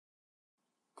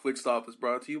ClickStop is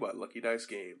brought to you by Lucky Dice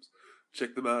Games.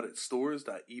 Check them out at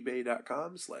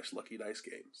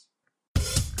stores.ebay.com/LuckyDiceGames.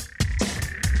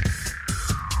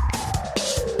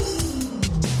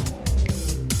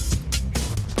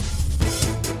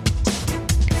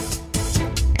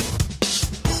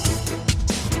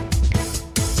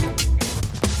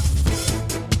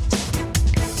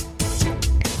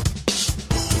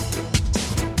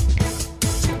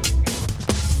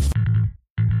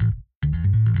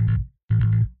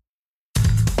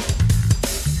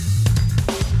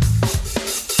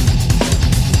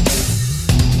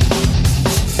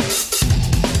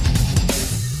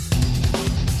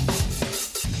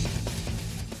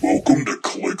 Welcome to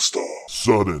ClickStop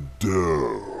Sudden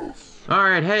Death.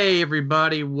 Alright, hey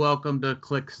everybody, welcome to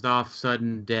ClickStop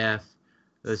Sudden Death.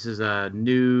 This is a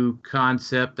new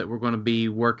concept that we're going to be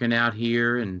working out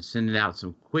here and sending out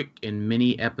some quick and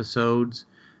mini episodes.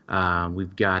 We're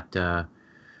going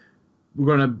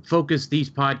to focus these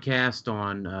podcasts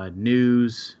on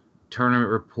news, tournament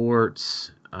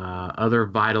reports, other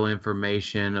vital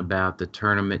information about the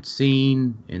tournament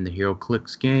scene in the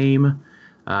HeroClix game.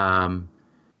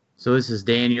 So this is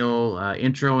Daniel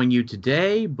introing you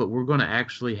today, but we're going to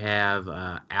actually have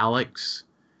Alex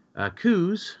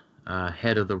Coos,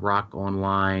 head of the Rock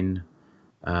Online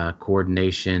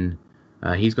coordination.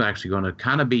 He's actually going to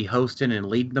kind of be hosting and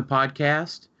leading the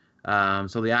podcast.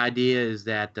 So the idea is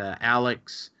that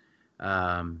Alex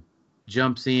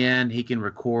jumps in. He can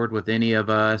record with any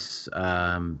of us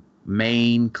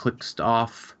main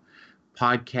ClickStop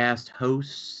podcast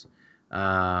hosts.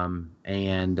 But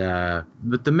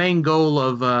the main goal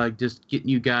of just getting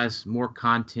you guys more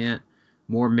content,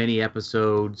 more mini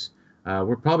episodes.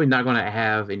 We're probably not going to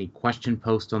have any question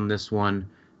post on this one,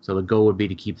 so the goal would be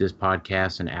to keep this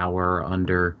podcast an hour or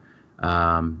under,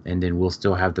 and then we'll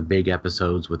still have the big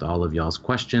episodes with all of y'all's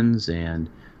questions and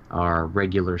our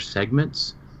regular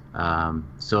segments.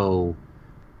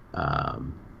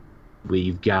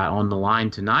 We've got on the line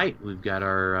tonight, we've got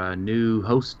our new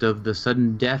host of the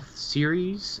Sudden Death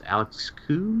series, Alex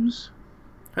Coos.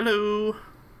 Hello.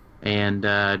 And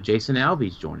Jason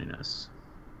Alvey's joining us.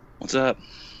 What's up?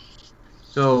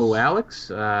 So,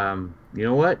 Alex, you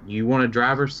know what? You want a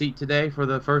driver's seat today for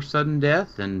the first Sudden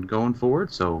Death and going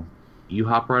forward, so you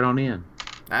hop right on in.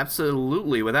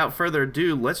 Absolutely. Without further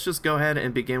ado, let's just go ahead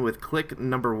and begin with click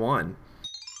number 1.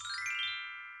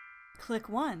 Click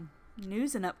 1.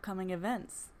 News and upcoming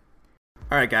events.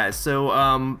 Alright guys, so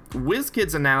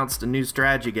WizKids announced a new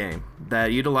strategy game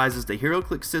that utilizes the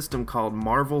HeroClix system called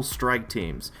Marvel Strike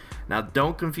Teams. Now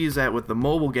don't confuse that with the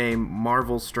mobile game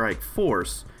Marvel Strike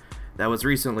Force that was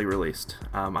recently released.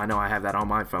 I know I have that on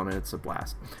my phone and it's a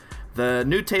blast. The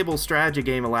new table strategy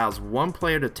game allows one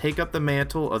player to take up the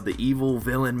mantle of the evil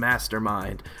villain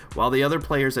mastermind, while the other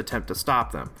players attempt to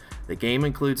stop them. The game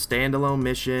includes standalone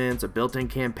missions, a built-in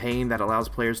campaign that allows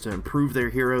players to improve their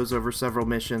heroes over several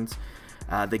missions.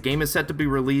 The game is set to be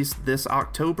released this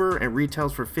October and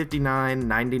retails for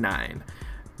 $59.99.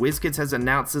 WizKids has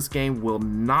announced this game will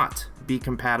not be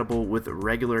compatible with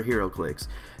regular HeroClix.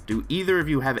 Do either of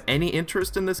you have any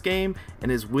interest in this game,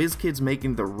 and is WizKids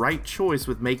making the right choice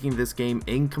with making this game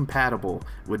incompatible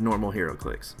with normal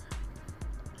HeroClix?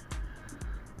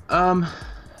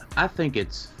 I think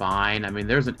it's fine. I mean,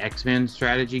 there's an X-Men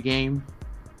strategy game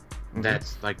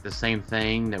that's like the same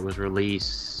thing that was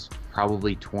released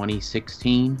probably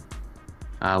 2016,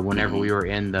 whenever we were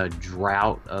in the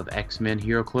drought of X-Men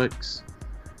HeroClix.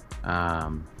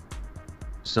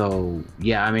 So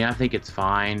yeah, I mean, I think it's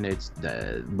fine. It's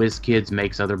WizKids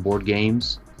makes other board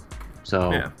games,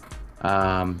 so yeah.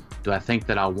 Do I think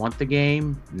that I want the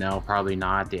game? No, probably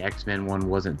not. The X-Men one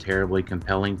wasn't terribly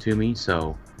compelling to me,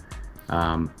 so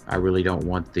I really don't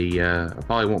want the. I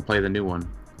probably won't play the new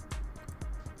one.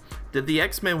 Did the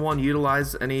X-Men one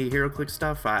utilize any HeroClix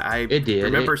stuff? It did.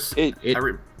 Remember, it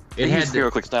had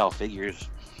HeroClix style figures.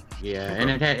 Yeah,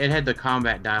 and it had the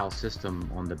combat dial system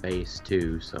on the base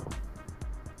too, so.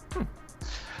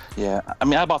 Yeah, I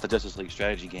mean, I bought the Justice League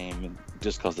strategy game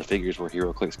just because the figures were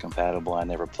HeroClix compatible. I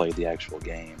never played the actual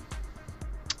game.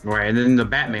 Right, and then the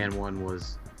Batman one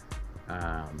was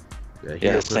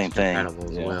HeroClix same thing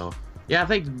compatible as well. Yeah,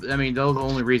 I mean, the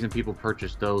only reason people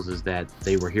purchased those is that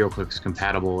they were HeroClix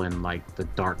compatible and like the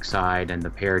Dark Side and the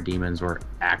Parademons were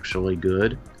actually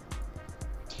good.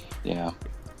 Yeah.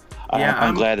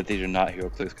 I'm glad that these are not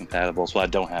HeroClix compatible, so I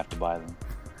don't have to buy them.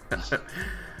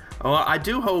 Well, I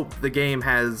do hope the game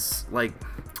has,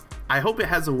 I hope it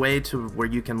has a way to where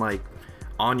you can,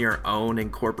 on your own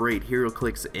incorporate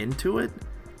HeroClix into it.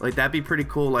 That'd be pretty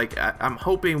cool. I'm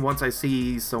hoping once I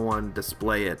see someone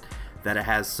display it that it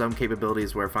has some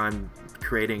capabilities where if I'm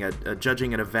creating a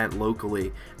judging an event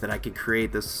locally, that I can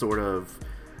create this sort of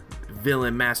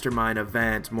villain mastermind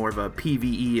event, more of a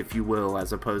PvE, if you will,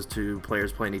 as opposed to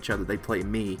players playing each other. They play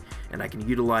me, and I can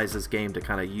utilize this game to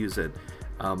kind of use it.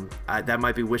 That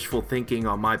might be wishful thinking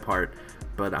on my part,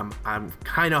 but I'm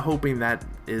kind of hoping that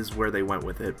is where they went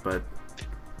with it. But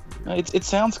it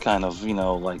sounds kind of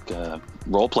like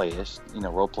role-play-ish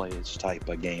type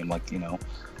of game, like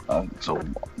so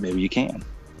maybe you can.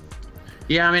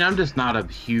 Yeah, I mean, I'm just not a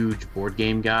huge board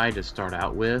game guy to start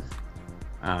out with.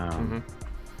 I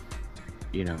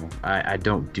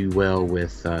don't do well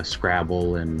with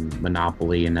Scrabble and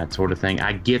Monopoly and that sort of thing.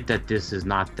 I get that this is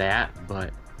not that,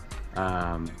 but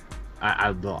I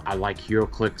like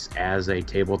HeroClix as a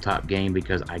tabletop game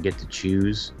because I get to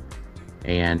choose,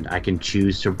 and I can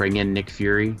choose to bring in Nick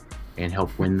Fury and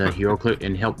help win the HeroClix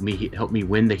and help me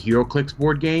win the HeroClix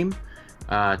board game,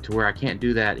 to where I can't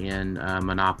do that in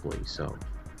Monopoly. So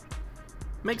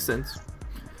makes sense.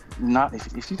 Not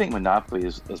if you think Monopoly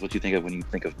is what you think of when you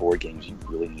think of board games, you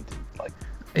really need to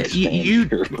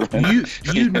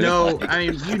you know. I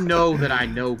mean, you know that I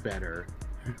know better.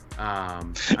 I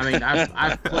mean,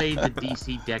 I've played the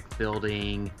DC deck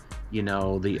building,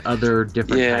 the other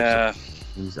different types of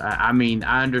things. I mean,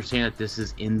 I understand that this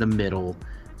is in the middle,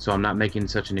 so I'm not making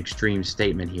such an extreme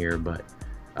statement here, but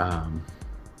I'm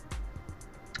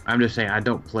just saying I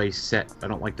don't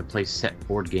like to play set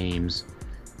board games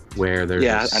where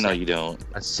there's I know you don't.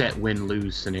 A set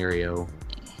win-lose scenario.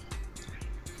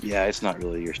 Yeah, it's not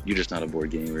really you're just not a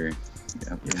board gamer.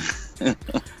 Yeah.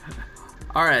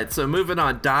 All right, so moving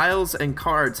on. Dials and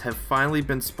cards have finally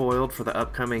been spoiled for the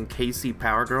upcoming KC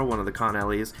Power Girl, one of the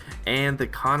Connellies, and the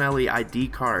Connelly ID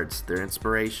cards. Their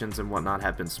inspirations and whatnot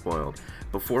have been spoiled.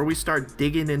 Before we start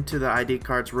digging into the ID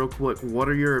cards real quick, what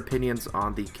are your opinions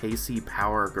on the KC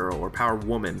Power Girl, or Power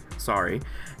Woman, sorry,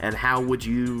 and how would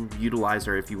you utilize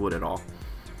her if you would at all?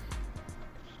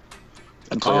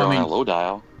 I'd play her on a low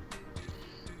dial.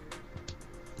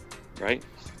 Right?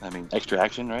 I mean, extra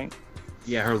action, right?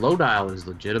 Yeah, her low dial is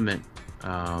legitimate.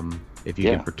 If you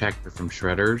can protect her from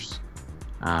shredders,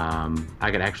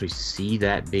 I could actually see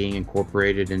that being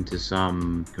incorporated into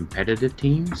some competitive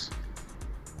teams.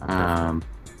 Other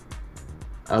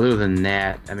than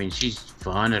that, I mean, she's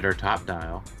fun at her top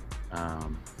dial.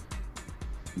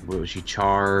 What was she,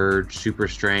 charge, super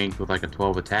strength with like a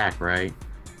 12 attack, right?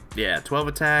 Yeah, 12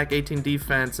 attack, 18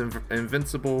 defense,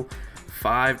 invincible,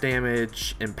 5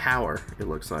 damage, and power, it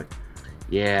looks like.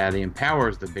 Yeah, the empower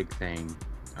is the big thing,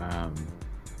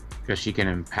 because she can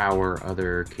empower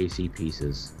other KC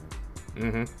pieces.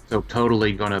 So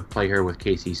totally gonna play her with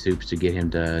KC Soups to get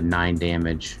him to 9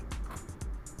 damage.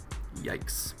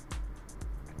 Yikes.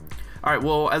 All right,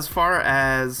 well, as far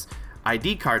as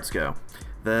ID cards go,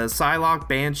 the Psylocke,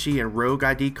 Banshee, and Rogue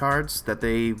ID cards that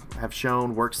they have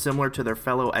shown work similar to their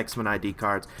fellow X-Men ID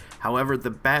cards. However, the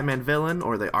Batman villain,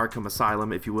 or the Arkham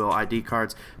Asylum, if you will, ID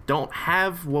cards don't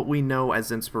have what we know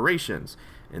as inspirations.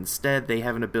 Instead, they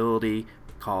have an ability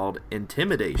called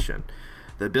Intimidation.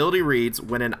 The ability reads,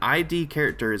 when an ID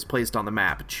character is placed on the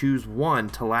map, choose one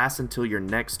to last until your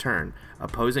next turn.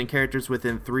 Opposing characters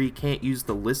within 3 can't use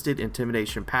the listed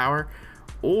Intimidation power,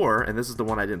 or, and this is the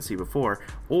one I didn't see before,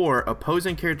 or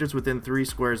opposing characters within 3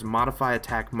 squares modify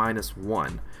attack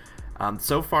 -1.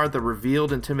 So far, the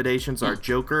revealed intimidations are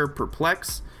Joker,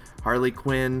 Perplex, Harley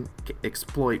Quinn,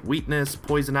 Exploit Weakness,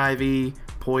 Poison Ivy,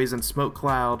 Poison Smoke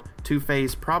Cloud,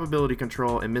 Two-Face, Probability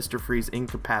Control, and Mr. Freeze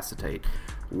Incapacitate.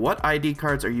 What ID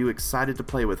cards are you excited to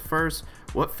play with first?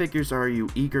 What figures are you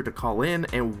eager to call in?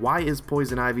 And why is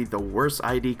Poison Ivy the worst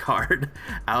ID card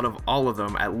out of all of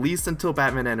them, at least until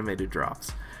Batman Animated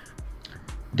drops?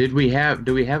 Do we have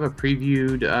a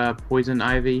previewed Poison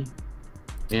Ivy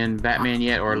in Batman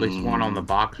yet, or at least one on the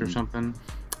box or something?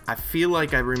 I feel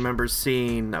like I remember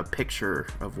seeing a picture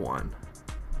of one.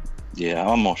 Yeah, I'm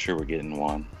almost sure we're getting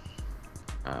one.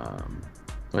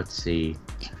 Let's see.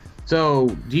 So,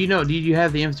 do you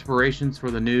have the inspirations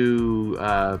for the new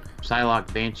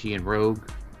Psylocke, Banshee, and Rogue?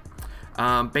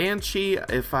 Banshee,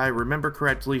 if I remember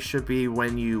correctly, should be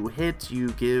when you hit,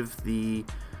 you give the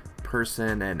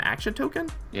person an action token?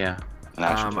 Yeah. An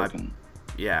action token.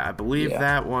 I believe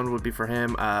that one would be for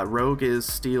him. Rogue is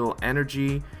Steel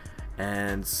Energy,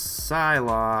 and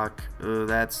Psylocke,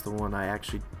 that's the one I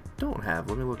actually don't have.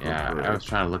 Let me look. Yeah, I was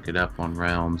trying to look it up on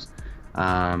Realms.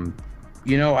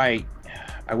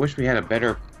 I wish we had a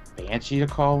better Banshee to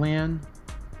call in.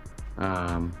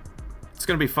 It's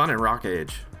gonna be fun in Rock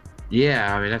Age.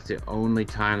 Yeah, I mean that's the only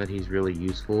time that he's really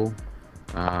useful.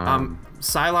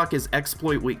 Psylocke is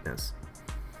Exploit Weakness.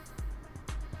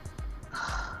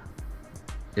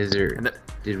 Is there?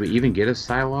 Did we even get a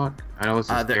Psylocke? I know this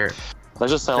is there-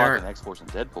 There's just There- Psylocke and X-Force and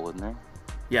Deadpool, isn't there?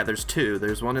 Yeah, there's 2.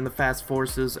 There's one in the Fast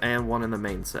Forces and one in the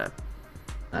main set.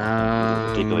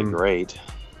 Particularly great.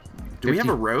 Do we have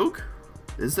a Rogue?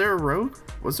 Is there a Rogue?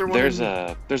 Was there one? There's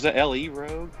a LE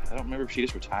Rogue. I don't remember if she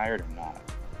just retired or not.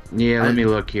 Yeah, let me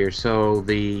look here. So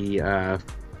the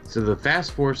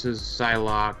Fast Forces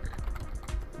Psylocke,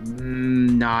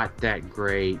 not that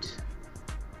great.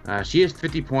 She has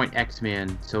 50-point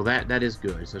X-Men, so that is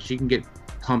good. So she can get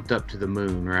pumped up to the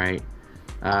moon, right?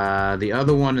 The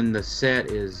other one in the set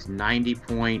is 90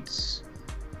 points.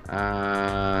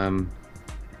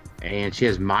 And she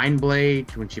has Mind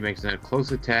Blade when she makes a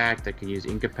close attack that can use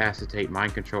Incapacitate,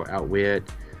 Mind Control, Outwit.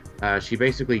 She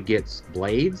basically gets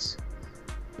blades.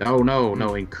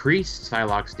 No. Increased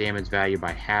Psylocke's damage value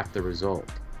by half the result.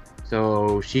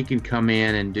 So she can come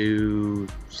in and do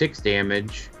 6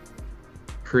 damage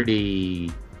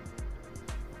pretty,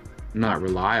 not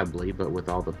reliably, but with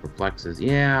all the perplexes.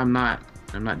 Yeah, I'm not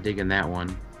digging that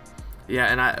one.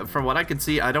 Yeah, and from what I can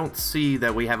see, I don't see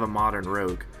that we have a modern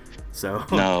Rogue. So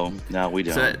No, we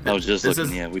don't. So, I was just this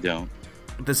looking. is- Yeah, we don't.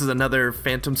 this is another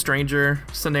Phantom Stranger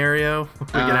scenario. We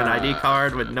get an ID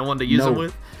card with no one to use no. them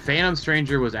with. Phantom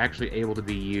Stranger was actually able to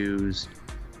be used.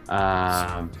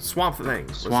 Swamp Thing.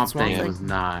 Was it Swamp Thing Thing? was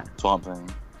not. Swamp Thing.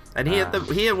 And he had one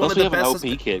Plus, of we the have an best.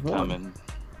 OP kit one. coming.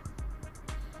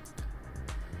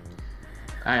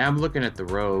 I'm looking at the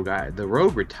Rogue. The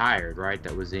Rogue retired, right?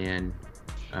 That was in.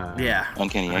 Yeah.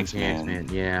 Uncanny Uncanny X-Men. X-Men,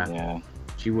 yeah. Yeah.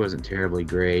 She wasn't terribly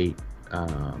great.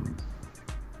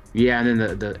 Yeah, and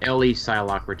then the LE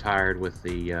Psylocke retired with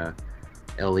the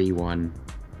LE one,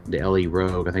 the LE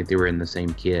Rogue. I think they were in the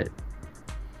same kit.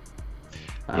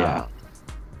 Yeah.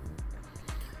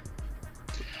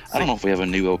 I don't know if we have a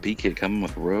new OP kit coming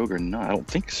with Rogue or not. I don't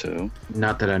think so.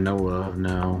 Not that I know of,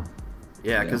 no.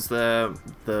 Yeah, because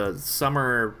the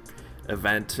summer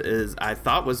event I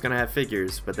thought was gonna have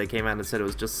figures, but they came out and said it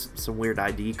was just some weird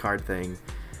ID card thing,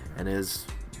 and is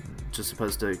just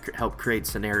supposed to help create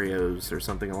scenarios or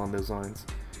something along those lines.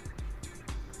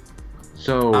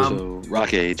 So, So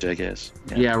Rock Age, I guess.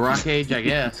 yeah, Rock Age, I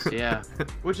guess, yeah.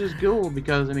 Which is cool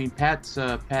because, I mean, Pat's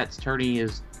tourney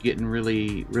is getting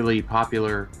really, really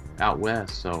popular out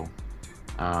west, so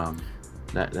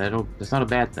that's not a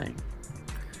bad thing.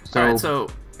 So, Alright, so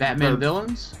Batman the-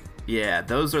 villains? yeah,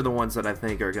 those are the ones that I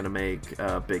think are gonna make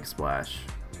a big splash.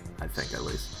 I think at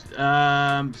least.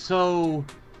 So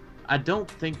I don't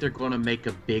think they're going to make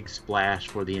a big splash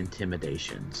for the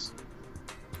Intimidations.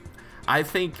 I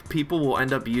think people will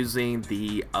end up using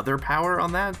the other power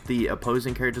on that, the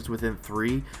opposing characters within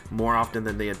 3, more often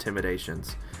than the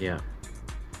Intimidations. Yeah.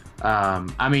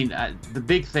 I mean, the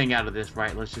big thing out of this,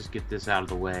 right? Let's just get this out of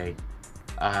the way.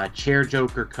 Chair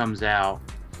Joker comes out,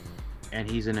 and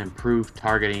he's an improved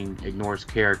targeting, ignores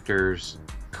characters,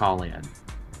 call in.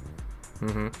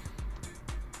 Mm-hmm.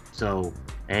 So,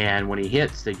 and when he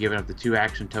hits, they give up the 2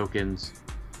 action tokens.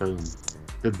 Boom.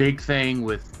 The big thing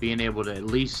with being able to, at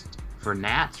least for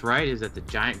Nats, right, is that the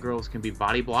giant girls can be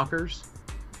body blockers.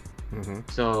 Mm-hmm.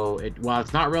 So, while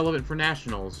it's not relevant for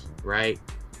Nationals, right,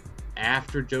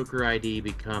 after Joker ID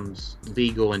becomes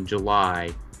legal in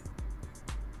July,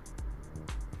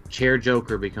 Chair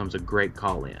Joker becomes a great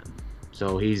call-in.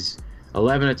 So he's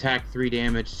 11 attack, 3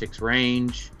 damage, 6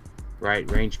 range, right?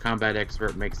 Range Combat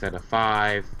Expert makes that a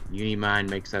 5. Unimind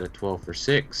makes that a 12 for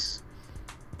 6.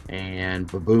 And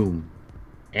ba-boom.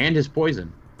 And his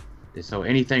poison. So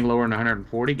anything lower than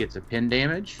 140 gets a pin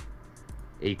damage.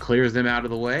 He clears them out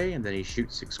of the way, and then he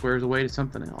shoots 6 squares away to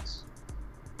something else.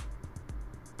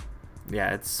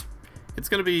 Yeah, it's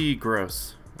gonna be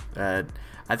gross. I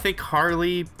think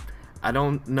Harley, I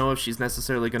don't know if she's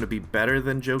necessarily gonna be better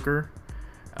than Joker.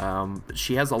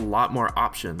 She has a lot more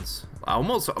options,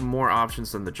 almost more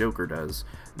options than the Joker does.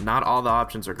 Not all the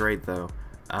options are great though.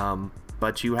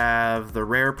 But you have the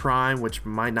Rare Prime, which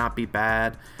might not be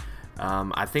bad.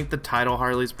 I think the Title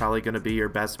Harley's probably going to be your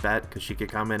best bet because she could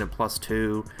come in at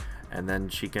 +2 and then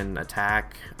she can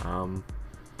attack.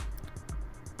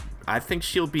 I think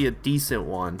she'll be a decent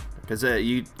one because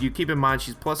you keep in mind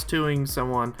she's +2ing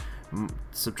someone,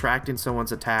 subtracting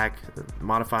someone's attack,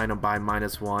 modifying them by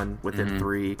 -1 within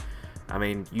 3. I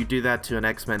mean, you do that to an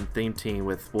X-Men theme team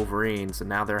with Wolverines, and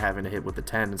now they're having to hit with a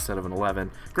 10 instead of an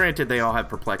 11. Granted, they all have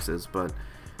perplexes, but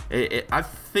I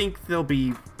think they'll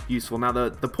be useful. Now, the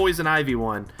Poison Ivy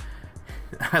one,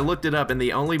 I looked it up, and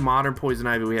the only modern Poison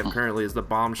Ivy we have currently is the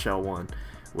Bombshell one,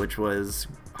 which was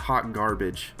hot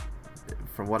garbage,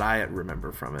 from what I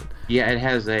remember from it. Yeah, it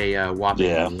has a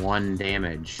whopping 1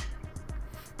 damage.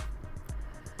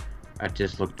 I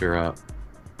just looked her up.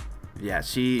 Yeah,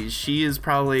 she is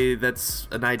probably, that's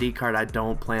an ID card I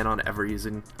don't plan on ever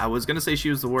using. I was going to say she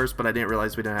was the worst, but I didn't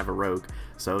realize we didn't have a rogue.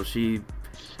 So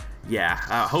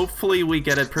hopefully we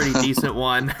get a pretty decent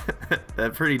one.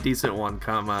 A pretty decent one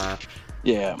come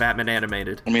Batman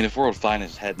Animated. I mean, if World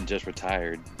Finest hadn't just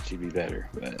retired, she'd be better.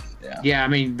 But yeah. Yeah, I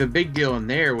mean, the big deal in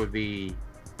there would be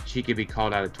she could be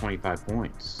called out at 25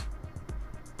 points.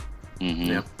 Mm-hmm.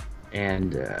 Yep.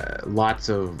 And lots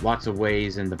of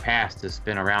ways in the past to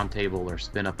spin a round table or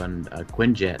spin up a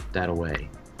Quinjet that away.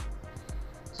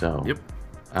 So, yep.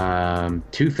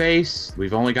 Two-Face,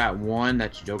 we've only got one.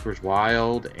 That's Joker's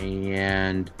Wild,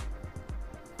 and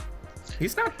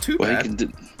he's not too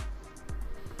bad.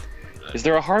 Is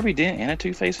there a Harvey Dent and a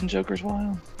Two-Face in Joker's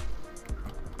Wild,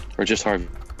 or just Harvey,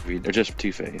 or just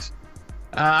Two-Face?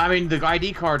 I mean, the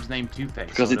ID card's named Two-Face.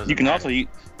 Because so you can also use.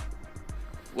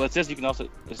 Well, it says you can also.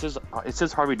 It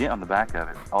says Harvey Dent on the back of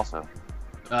it also.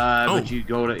 But you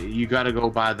got to go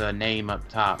by the name up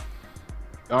top,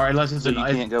 or unless it's so you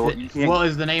can't go. You can't, well,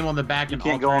 is the name on the back an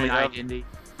alternate go identity?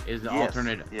 Is the yes,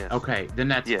 alternate? Yes. Okay, then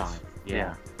that's yes. fine.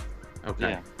 Yeah.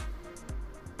 Okay.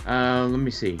 Yeah. Let me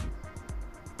see.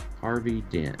 Harvey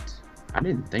Dent. I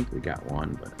didn't think we got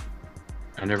one, but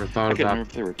I never thought I can't about. remember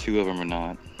if there were two of them or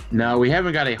not. No, we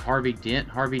haven't got a Harvey Dent.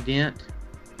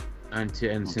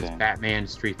 Since Okay. Batman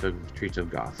Streets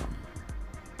of Gotham.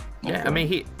 Yeah, Okay. I mean,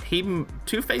 he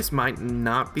Two-Face might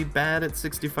not be bad at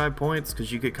 65 points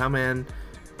because you could come in,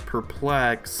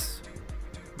 perplex,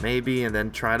 maybe, and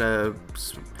then try to.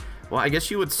 Well, I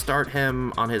guess you would start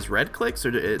him on his red clicks,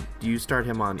 or do you start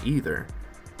him on either?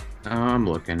 I'm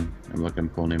looking,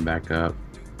 pulling him back up.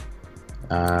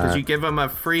 Because you give him a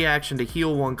free action to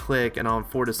heal one click, and on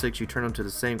 4 to 6, you turn him to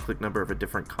the same click number of a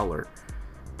different color.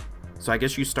 So I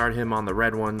guess you start him on the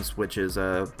red ones, which is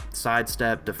a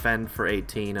sidestep, defend for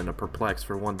 18, and a perplex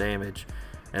for 1 damage.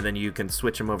 And then you can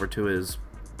switch him over to his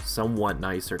somewhat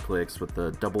nicer clicks with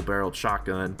the double-barreled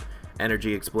shotgun,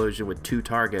 energy explosion with 2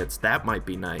 targets. That might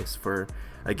be nice for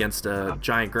against a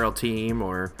giant girl team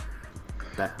or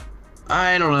that.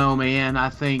 I don't know, man. I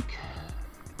think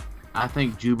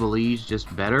Jubilee's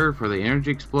just better for the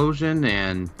energy explosion,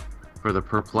 and for the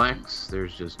perplex,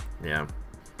 there's just Yeah,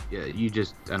 I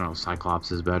don't know.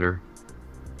 Cyclops is better.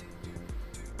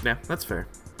 yeah, that's fair.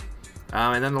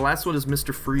 And then the last one is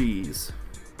Mr. Freeze.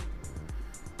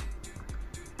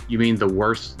 You mean the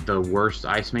worst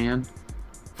Iceman?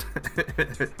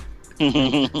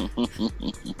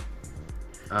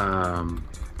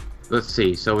 Let's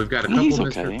see. So we've got a couple He's of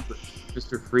okay.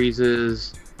 Mr.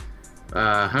 Freezes,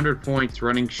 100 points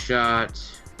running shot,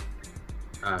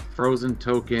 frozen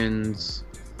tokens.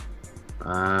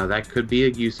 That could be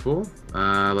useful.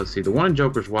 Let's see. The one in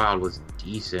Joker's Wild was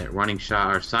decent. Running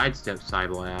shot or sidestep side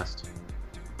blast.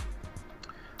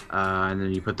 And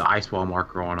then you put the ice wall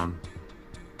marker on them.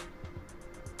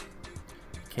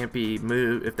 Can't be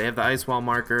moved if they have the ice wall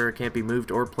marker. Can't be moved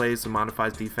or placed. And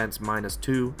modifies defense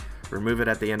 -2. Remove it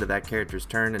at the end of that character's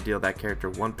turn and deal that character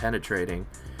 1 penetrating.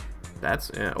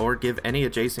 That's or give any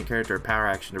adjacent character a power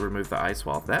action to remove the ice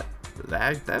wall.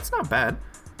 That's not bad.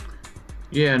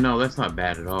 Yeah, no, that's not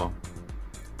bad at all.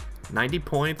 90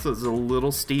 points is a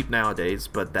little steep nowadays,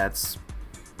 but that's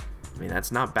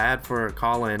not bad for a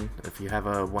call-in if you have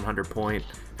a 100 point.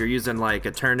 If you're using like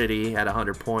Eternity at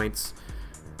 100 points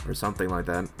or something like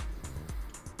that.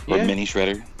 Or Yeah. Mini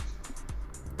Shredder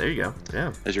There you go.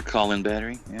 Yeah. as your call-in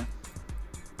battery. Yeah.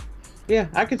 Yeah,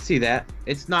 I could see that.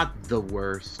 It's not the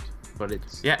worst, but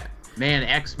it's Yeah. man,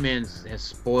 X-Men has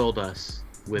spoiled us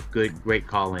with great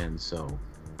call-ins. So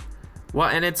Well,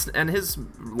 and his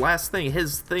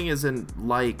thing isn't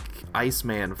like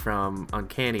Iceman from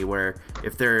Uncanny, where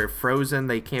if they're frozen,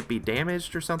 they can't be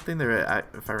damaged or something.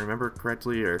 If I remember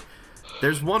correctly, or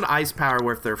there's one ice power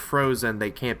where if they're frozen,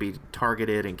 they can't be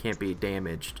targeted and can't be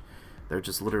damaged. They're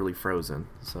just literally frozen.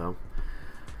 So,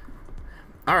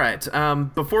 all right.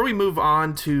 Before we move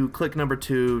on to click number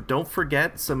 2, don't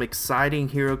forget some exciting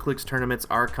HeroClix tournaments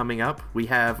are coming up. We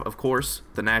have, of course,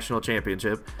 the National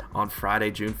Championship on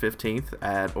Friday, June 15th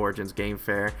at Origins Game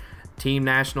Fair. Team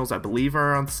Nationals, I believe,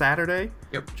 are on Saturday,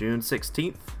 June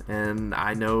 16th. And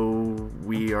I know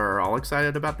we are all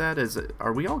excited about that.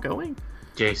 Are we all going?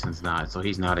 Jason's not, so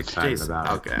he's not excited about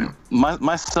it. Okay.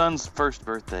 My son's first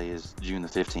birthday is June the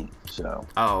 15th. So.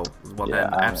 Oh, well Yeah,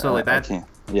 then, absolutely. I can't.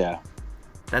 Yeah.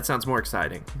 That sounds more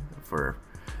exciting for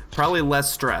probably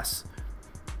less stress.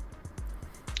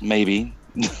 Maybe.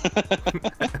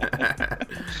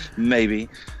 Maybe.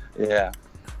 Yeah.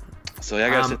 So yeah, I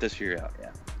gotta sit this year out.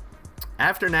 Yeah.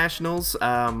 After Nationals,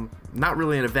 not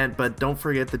really an event, but don't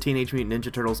forget the Teenage Mutant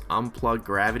Ninja Turtles Unplugged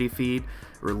Gravity Feed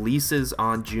releases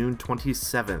on June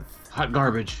 27th. Hot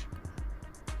garbage.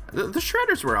 The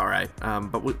Shredders were all right,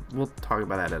 but we'll talk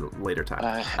about that at a later time.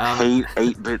 I hate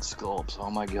 8-bit sculpts. Oh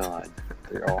my god,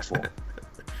 they're awful.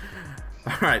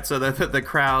 All right, so the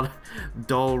crowd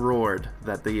dull roared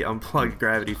that the Unplugged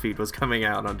Gravity Feed was coming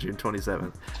out on June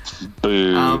 27th.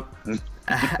 Boo.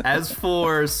 As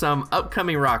for some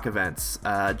upcoming rock events,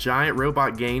 Giant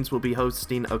Robot Games will be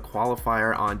hosting a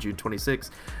qualifier on June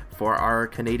 26th for our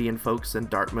Canadian folks in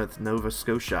Dartmouth, Nova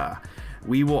Scotia.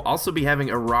 We will also be having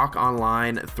a Rock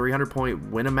Online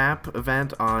 300-point Win-A-Map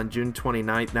event on June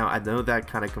 29th. Now, I know that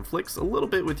kind of conflicts a little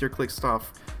bit with your Clickstuff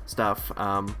stuff,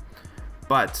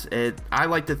 but I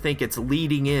like to think it's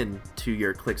leading in to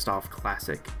your Clickstuff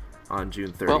Classic on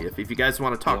June 30th, well, if you guys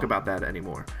want to talk about that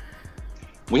anymore.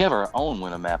 We have our own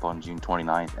Win-A-Map on June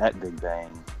 29th at Big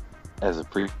Bang as a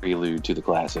prelude to the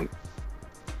Classic.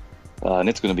 And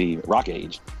it's going to be Rock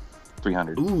Age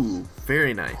 300. Ooh,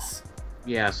 very nice.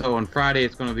 Yeah, so on Friday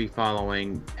it's going to be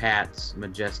following Pat's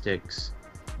Majestic's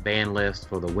band list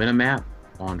for the Win-A-Map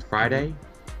on Friday.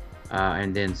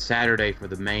 And then Saturday for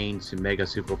the main Mega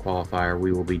Super Qualifier,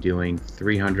 we will be doing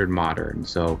 300 Modern.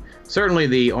 So certainly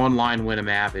the online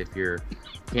Win-A-Map, if you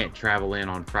can't travel in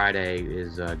on Friday,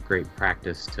 is a great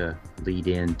practice to lead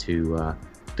into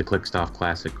the Clickstuff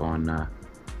Classic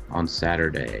on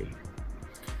Saturday.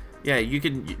 Yeah,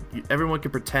 everyone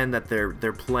can pretend that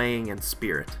they're playing in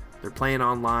spirit. They're playing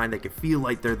online. They can feel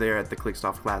like they're there at the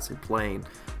Clickstuff Classic playing,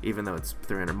 even though it's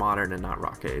 300 Modern and not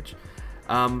Rock Age.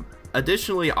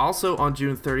 Additionally, also on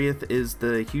June 30th is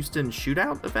the Houston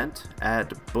Shootout event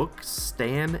at Book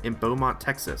Stan in Beaumont,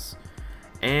 Texas.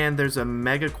 And there's a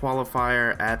mega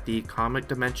qualifier at the Comic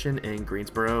Dimension in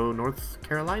Greensboro, North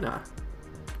Carolina.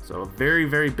 So a very,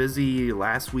 very busy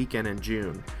last weekend in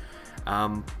June.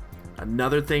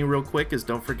 Another thing real quick is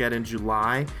don't forget in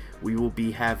July, we will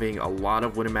be having a lot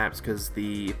of Win-A-Maps because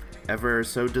the ever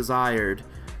so desired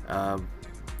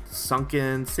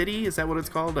Sunken City, is that what it's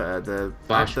called? I think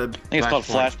it's called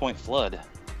Flashpoint Flood.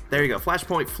 There you go.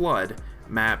 Flashpoint Flood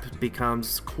map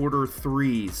becomes quarter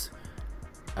 3's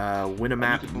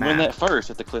Win-A-Map map. Win that first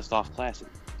at the Clickstuff Classic.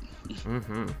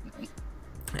 Mm-hmm.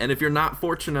 And if you're not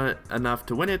fortunate enough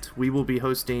to win it, we will be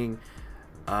hosting,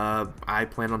 I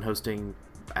plan on hosting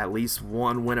at least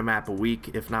one Win-A-Map a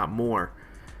week, if not more,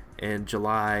 in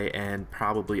July and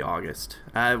probably August.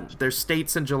 There's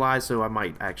states in July, so I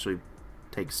might actually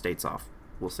take states off.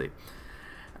 We'll see.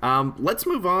 Let's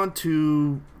move on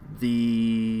to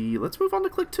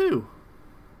Click 2.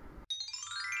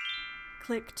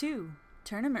 Click 2,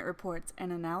 Tournament Reports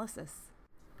and Analysis.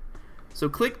 So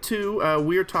Click 2,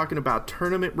 we are talking about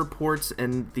tournament reports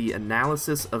and the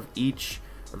analysis of each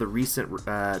of the recent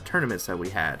tournaments that we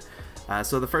had.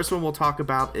 So the first one we'll talk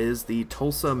about is the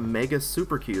Tulsa Mega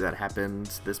Super Q that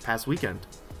happened this past weekend.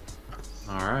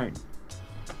 All right.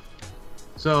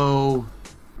 So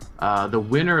the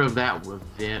winner of that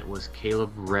event was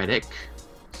Caleb Reddick.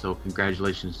 So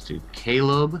congratulations to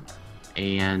Caleb.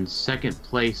 And second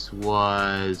place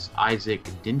was Isaac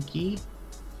Dinke,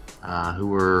 who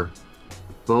were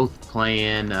both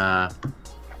playing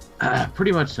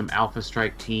pretty much some Alpha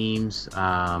Strike teams.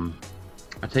 I'll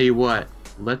tell you what,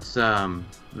 let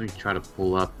me try to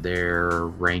pull up their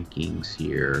rankings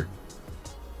here.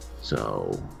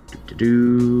 So,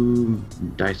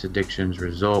 Dice Addictions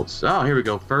results. Oh, here we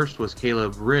go. First was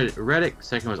Caleb Reddick.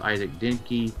 Second was Isaac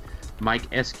Dinke. Mike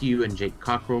Eskew and Jake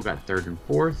Cockrell got third and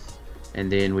fourth. And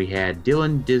then we had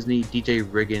Dylan Disney, DJ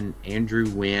Riggin, Andrew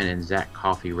Wynn, and Zach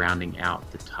Coffey rounding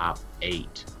out the top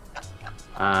 8.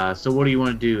 So what do you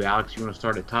want to do, Alex? You want to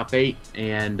start at top 8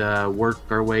 and work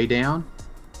our way down?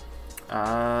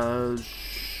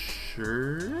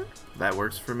 Sure. That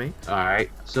works for me. All right.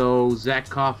 So Zach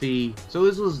Coffey. So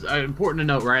this was important to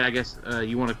note, right? I guess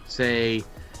you want to say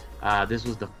this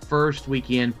was the first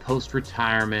weekend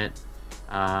post-retirement.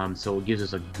 So it gives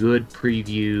us a good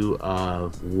preview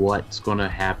of what's going to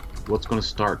happen, what's going to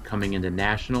start coming into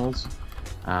nationals,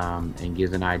 and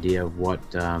gives an idea of what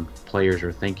players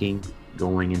are thinking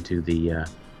going into the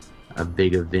a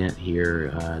big event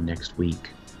here next week.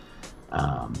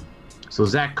 So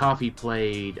Zach Coffey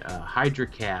played Hydra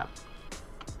Cap.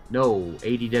 No,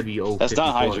 ADW 054. That's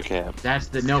not Hydra Cap. That's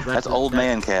Old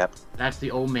Man Cap. That's the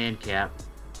Old Man Cap.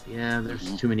 Yeah,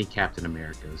 there's too many Captain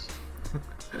Americas.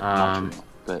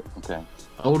 But okay.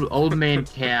 Old Man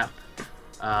Cap,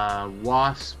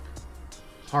 Wasp,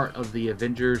 Heart of the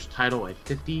Avengers title at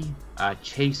 50.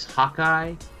 Chase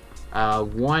Hawkeye,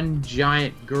 One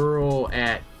Giant Girl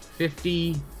at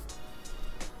 50.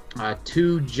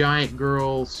 2 Giant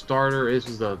Girl starter. This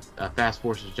was a Fast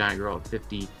Forces Giant Girl at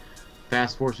 50.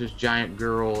 Fast Forces Giant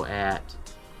Girl at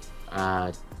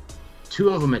 2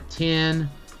 of them at 10.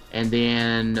 and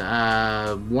then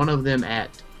one of them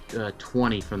at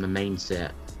 20 from the main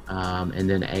set, and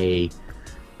then a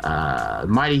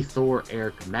Mighty Thor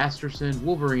Eric Masterson,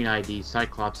 Wolverine ID,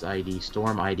 Cyclops ID,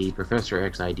 Storm ID, Professor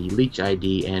X ID, Leech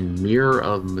ID, and Mirror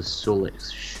of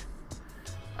Masulish.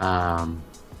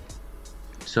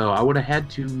 So I would have had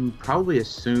to probably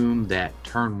assume that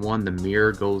turn 1 the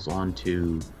mirror goes on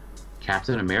to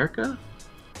Captain America,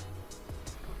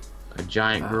 a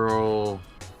giant girl.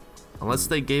 Unless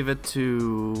they gave it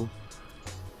to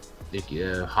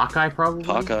Hawkeye, probably.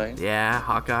 Hawkeye. Yeah,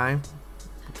 Hawkeye.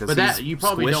 Because But that you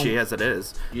probably squishy don't. as it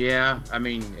is. Yeah, I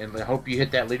mean, and I hope you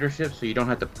hit that leadership so you don't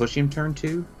have to push him turn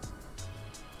 2.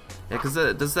 Yeah, because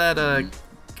does that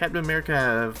Captain America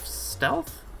have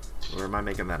stealth? Or am I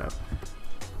making that up?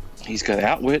 He's got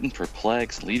outwit and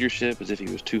perplex, leadership as if he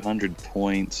was 200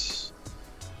 points.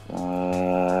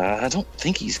 I don't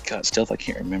think he's got stealth. I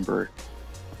can't remember.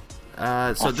 So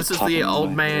Off this the is top the of old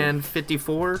my man head.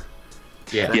 54?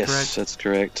 Yeah. that Yes, correct? that's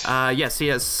correct. Yes, he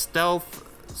has stealth,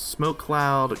 smoke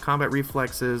cloud, combat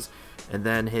reflexes, and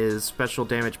then his special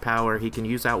damage power. He can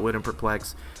use outwit and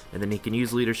perplex, and then he can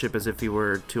use leadership as if he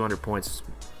were 200 points.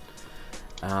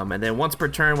 And then once per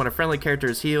turn, when a friendly character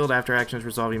is healed, after action is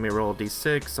resolved, you may roll a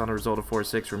d6. On a result of 4 or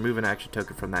 6, remove an action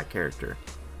token from that character.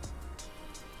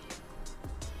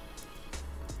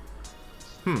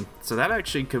 So that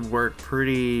actually could work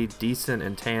pretty decent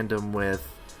in tandem with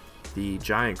the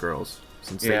giant girls,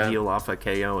 since Yeah. they heal off of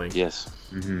KOing. Yes.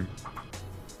 Mm-hmm.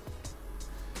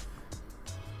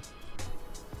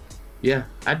 Yeah,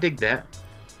 I dig that.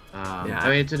 Yeah, I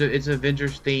mean, it's an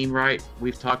Avengers theme, right?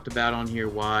 We've talked about on here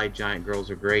why giant girls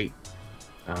are great.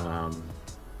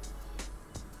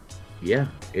 Yeah,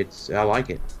 I like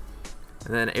it.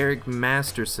 And then Eric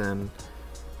Masterson,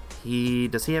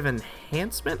 does he have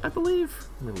enhancement, I believe?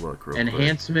 Let me look real quick.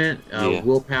 Enhancement, Yeah.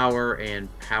 willpower, and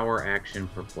power action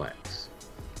perplex.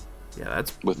 Yeah,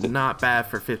 that's With it. not bad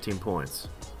for 15 points.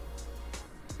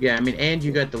 Yeah, I mean, and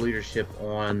you got the leadership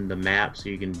on the map, so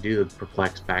you can do the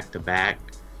perplex back to back,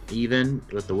 even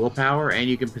with the willpower, and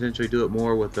you can potentially do it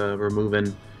more with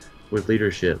removing with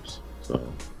leaderships.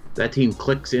 So that team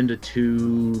clicks into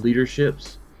 2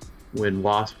 leaderships when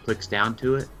Wasp clicks down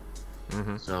to it.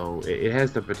 Mm-hmm. So it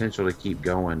has the potential to keep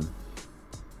going.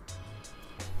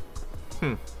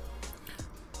 I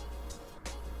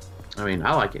mean,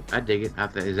 I like it. I dig it. I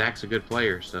think Zach's a good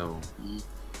player, so.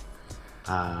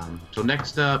 So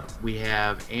next up, we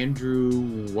have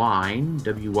Andrew Wynn,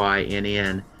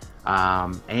 W-Y-N-N.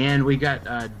 And we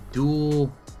got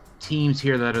dual teams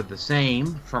here that are the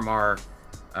same from our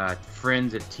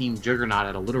friends at Team Juggernaut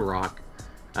out of Little Rock.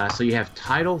 So you have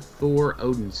Tidal Thor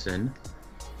Odinson,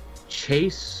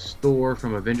 Chase Thor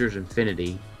from Avengers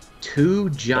Infinity, 2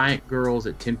 giant girls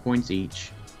at 10 points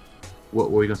each.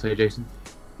 What were you going to say, Jason?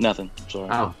 Nothing. Sorry.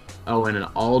 Oh, and an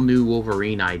all-new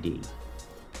Wolverine ID.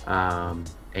 And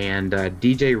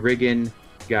DJ Riggin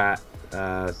got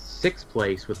 6th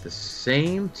place with the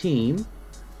same team,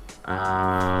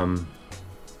 down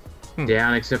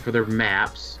except for their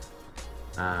maps.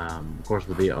 Of course,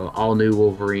 with the all-new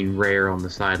Wolverine rare on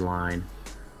the sideline.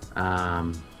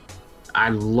 I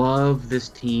love this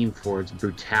team for its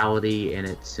brutality and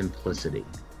its simplicity.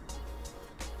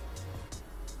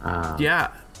 Yeah,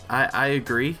 I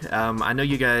agree. I know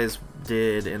you guys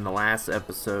did in the last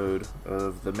episode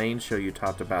of the main show, you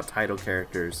talked about title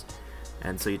characters.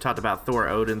 And so you talked about Thor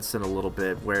Odinson a little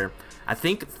bit, where I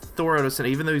think Thor Odinson,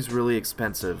 even though he's really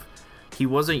expensive, he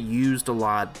wasn't used a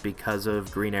lot because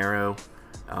of Green Arrow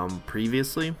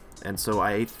previously. And so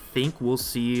I think we'll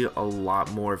see a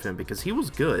lot more of him because he was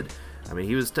good. I mean,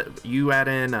 he was. You add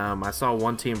in. I saw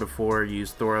one team before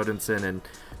use Thor Odinson and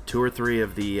 2 or 3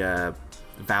 of the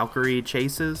Valkyrie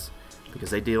chases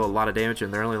because they deal a lot of damage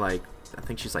and they're only like, I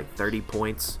think she's like 30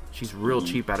 points. She's real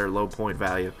cheap at her low point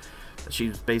value.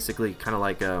 She's basically kind of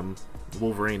like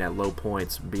Wolverine at low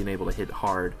points, being able to hit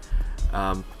hard.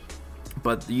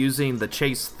 But using the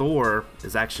Chase Thor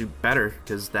is actually better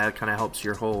because that kind of helps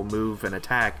your whole move and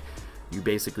attack. You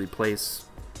basically place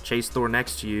Chase Thor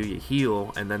next to you, you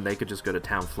heal, and then they could just go to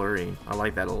town flurrying. I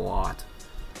like that a lot.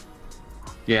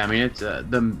 Yeah, I mean, it's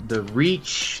the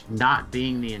reach not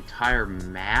being the entire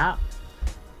map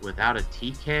without a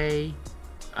TK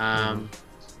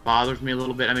bothers me a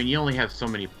little bit. I mean, you only have so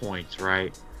many points,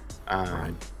 right?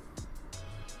 Right.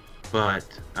 But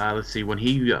let's see, when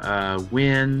he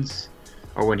wins,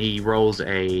 or when he rolls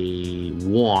a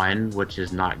 1, which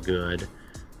is not good,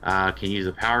 can use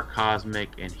a Power Cosmic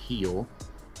and heal.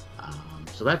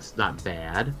 So that's not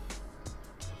bad.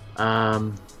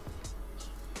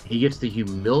 He gets the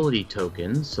humility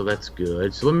tokens, so that's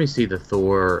good. So let me see the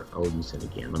Thor Odinson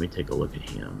again. Let me take a look at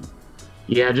him.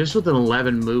 Yeah, just with an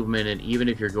 11 movement, and even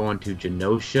if you're going to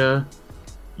Genosha,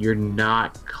 you're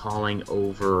not calling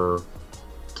over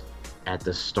at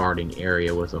the starting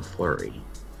area with a flurry.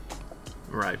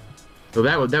 Right. So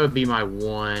that would be my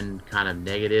one kind of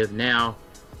negative. Now,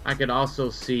 I could also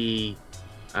see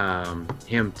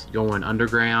him going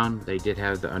underground. They did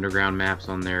have the underground maps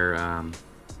on their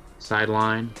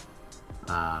sideline.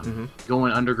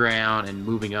 Going underground and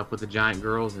moving up with the giant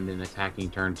girls and then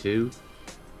attacking turn 2.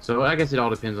 So I guess it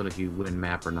all depends on if you win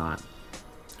map or not.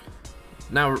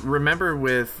 Now, remember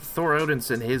with Thor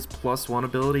Odinson, his +1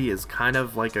 ability is kind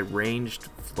of like a ranged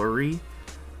flurry,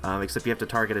 except you have to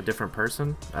target a different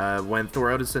person. When Thor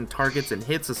Odinson targets and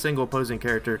hits a single opposing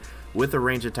character with a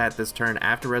range attack this turn,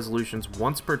 after resolutions,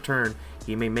 once per turn,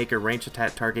 he may make a range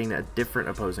attack targeting a different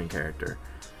opposing character.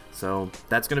 So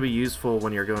that's going to be useful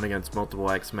when you're going against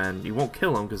multiple X-Men. You won't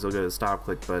kill them because they'll go to stop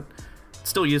click, but it's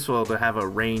still useful to have a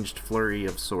ranged flurry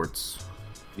of sorts.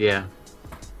 Yeah.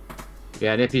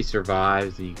 Yeah, and if he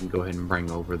survives, then you can go ahead and bring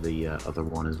over the other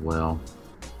one as well.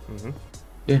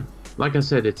 Yeah, like I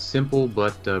said, it's simple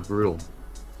but brutal.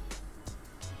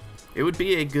 It would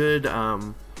be a good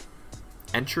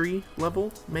entry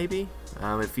level, maybe.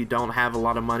 If you don't have a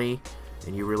lot of money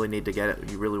and you really need to get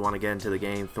it, you really want to get into the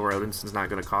game, Thor Odinson's not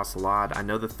going to cost a lot. I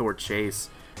know the Thor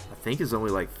Chase, I think, is only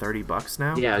like $30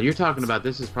 now. Yeah, you're talking about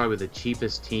this is probably the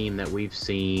cheapest team that we've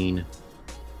seen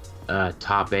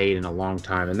top 8 in a long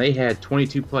time, and they had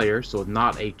 22 players, so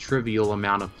not a trivial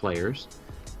amount of players.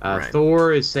 Right.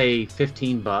 Thor is say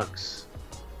 $15.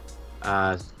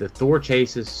 The Thor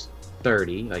Chase is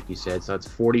 30, like you said, so it's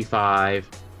 45.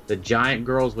 The Giant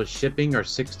Girls with shipping are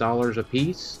 $6 a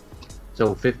piece,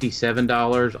 so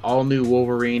 $57. All new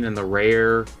Wolverine and the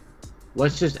rare,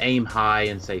 let's just aim high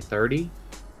and say 30.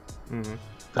 I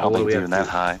don't think it's even that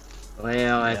high.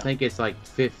 Well, I think it's like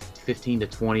 15 to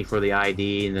 20 for the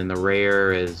ID, and then the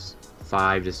rare is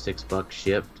 $5 to $6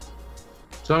 shipped.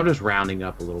 So I'm just rounding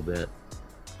up a little bit.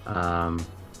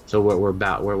 So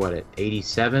we're at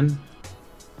 87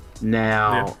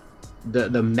 now. Yeah.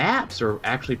 The maps are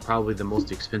actually probably the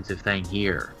most expensive thing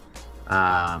here,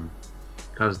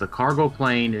 because the cargo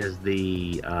plane is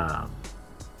the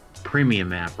premium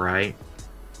map, right?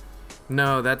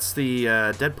 No, that's the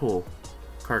Deadpool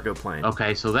cargo plane.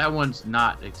 Okay, so that one's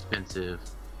not expensive.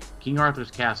 King Arthur's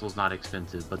Castle is not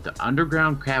expensive, but the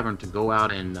underground cavern to go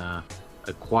out and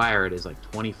acquire it is like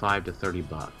 $25 to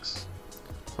 $30.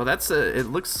 Well, it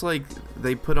looks like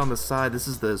they put on the side. This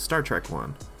is the Star Trek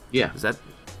one. Yeah. Wow,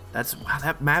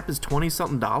 that map is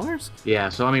 $20-something? Yeah.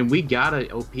 So I mean, we got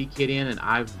an OP kit in, and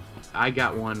I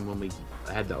got one when we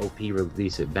had the OP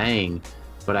release at Bang,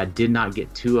 but I did not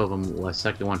get 2 of them. A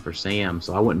second one for Sam,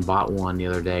 so I went and bought one the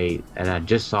other day, and I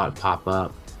just saw it pop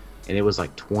up, and it was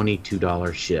like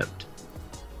 $22 shipped.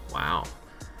 Wow.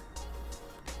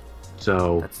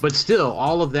 So, but still,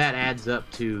 all of that adds up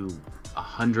to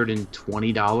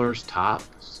 $120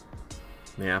 tops.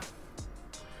 Yeah.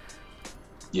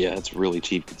 Yeah, it's really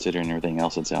cheap considering everything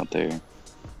else that's out there.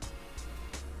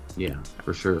 Yeah,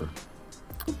 for sure.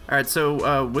 All right,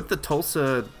 so with the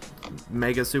Tulsa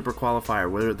Mega Super Qualifier,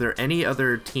 were there any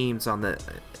other teams in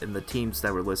the teams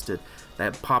that were listed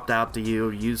that popped out to you,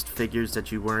 used figures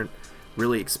that you weren't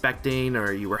really expecting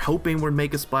or you were hoping would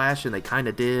make a splash and they kind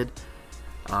of did?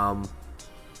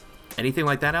 Anything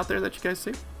like that out there that you guys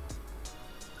see?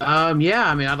 Yeah,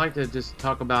 I mean, I'd like to just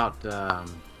talk about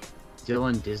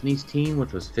Dylan Disney's team,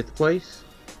 which was 5th place.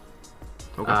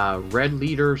 Okay. Red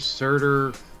Leader,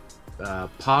 Surtur,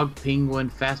 Pog Penguin,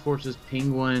 Fast Forces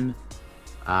Penguin,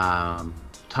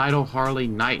 Tidal Harley,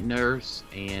 Night Nurse,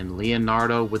 and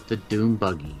Leonardo with the Doom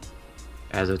Buggy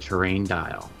as a terrain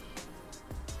dial.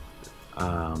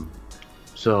 Wow,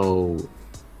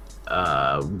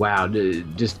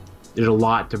 just there's a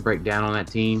lot to break down on that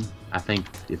team. I think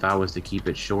if I was to keep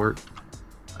it short,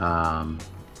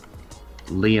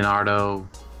 Leonardo,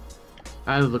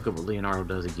 I look up what Leonardo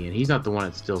does again. He's not the one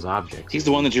that steals objects. He's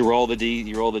the one that you roll the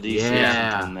DC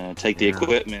Yeah. and take the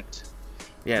equipment.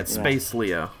 Yeah, it's Space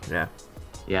Leo. Yeah.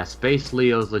 Yeah, Space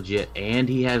Leo's legit, and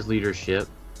he has leadership.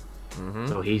 Mm-hmm.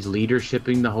 So he's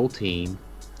leadershiping the whole team.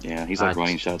 Yeah, he's like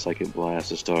running shots like it blast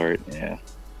to start. Yeah.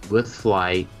 With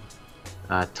flight.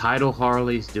 Tidal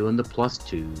Harley's doing the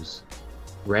 +2s.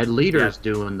 Red Leader's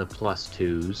doing the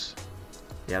 +2s.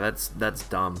 Yeah, that's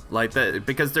dumb. Like that,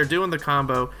 because they're doing the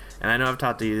combo, and I know I've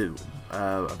talked to you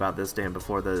about this, Dan,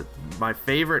 before. My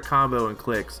favorite combo in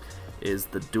Clicks is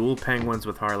the dual Penguins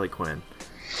with Harley Quinn.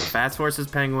 The Fast Forces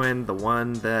Penguin, the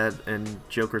one that in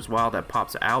Joker's Wild that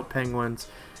pops out Penguins,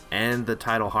 and the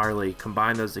Tidal Harley.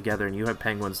 Combine those together, and you have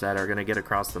Penguins that are going to get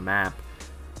across the map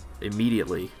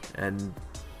immediately. And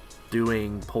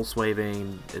doing pulse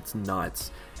waving. It's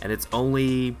nuts, and it's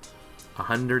only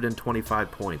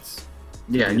 125 points.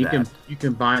 Yeah, and you can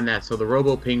combine that. So the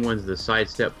Robo Penguin's the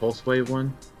sidestep pulse wave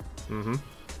one. Mm-hmm.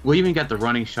 We even got the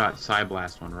running shot side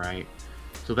blast one, right?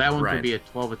 So that one Right. could be a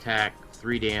 12 attack,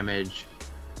 3 damage.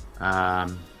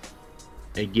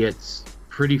 It gets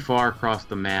pretty far across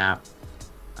the map.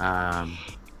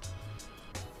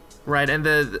 Right,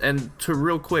 and to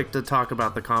real quick to talk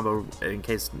about the combo in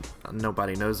case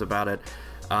nobody knows about it.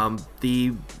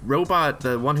 The robot,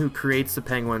 the one who creates the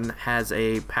penguin, has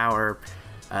a power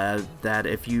that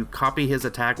if you copy his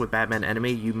attack with Batman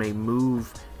enemy, you may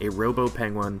move a Robo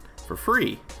Penguin for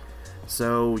free.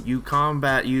 So you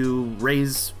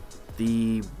raise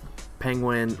the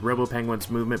Robo Penguin's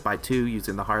movement by 2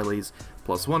 using the Harley's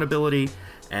 +1 ability,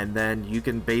 and then you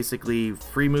can basically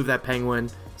free move that penguin,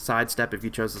 sidestep if you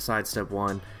chose the sidestep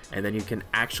one, and then you can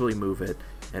actually move it.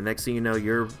 And next thing you know,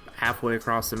 you're halfway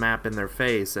across the map in their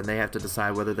face, and they have to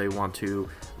decide whether they want to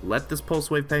let this Pulse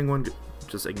Wave Penguin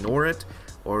just ignore it,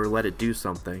 or let it do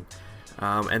something.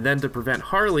 And then to prevent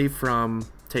Harley from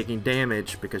taking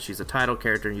damage, because she's a title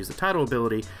character and use the title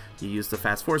ability, you use the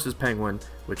Fast Forces Penguin,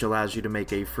 which allows you to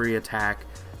make a free attack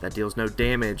that deals no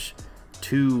damage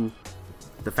to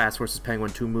the Fast Forces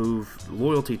Penguin to move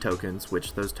loyalty tokens,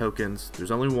 which those tokens,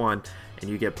 there's only one, and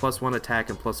you get +1 attack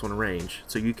and +1 range.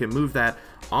 So you can move that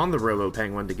on the Robo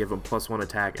Penguin to give him +1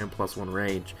 attack and +1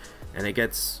 range. And it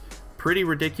gets pretty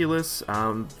ridiculous.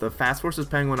 The Fast Forces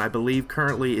Penguin, I believe,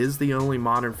 currently is the only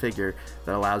modern figure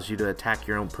that allows you to attack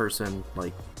your own person,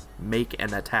 like make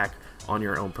an attack on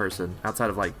your own person. Outside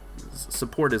of like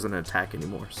support isn't an attack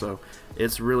anymore, so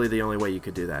it's really the only way you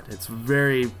could do that. It's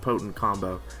very potent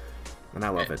combo, and I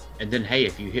love it. And then, hey,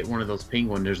 if you hit one of those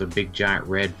penguins, there's a big giant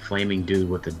red flaming dude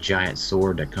with a giant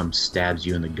sword that comes stabs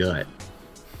you in the gut.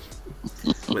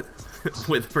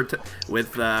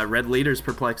 with red leaders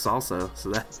perplex also,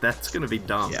 so that's gonna be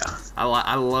dumb. Yeah,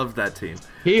 I love that team.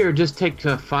 Here, just take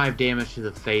 5 damage to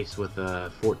the face with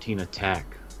a 14 attack.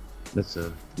 That's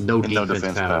a no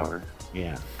defense power.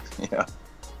 Yeah. Yeah.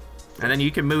 And then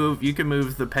you can move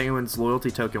the Penguin's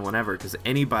loyalty token whenever, because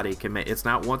anybody can make. It's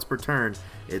not once per turn.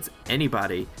 It's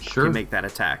anybody can make that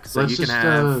attack. So let's you can just,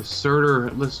 have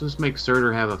Surtur. Let's just make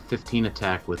Surtur have a 15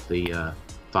 attack with the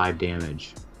 5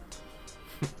 damage.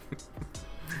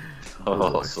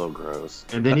 Oh, so gross.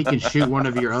 And then he can shoot one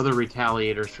of your other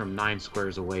retaliators from 9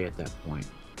 squares away at that point.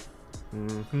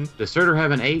 Mm-hmm. Does Surtur have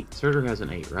an 8? Surtur has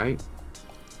an 8, right?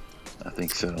 I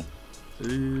think so.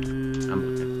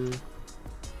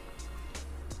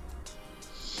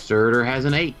 Surtur has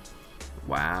an 8.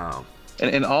 Wow.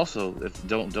 And also,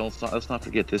 let's not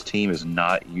forget, this team is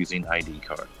not using ID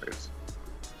cards.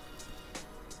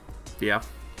 Yeah,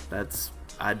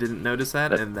 I didn't notice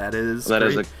that, and that is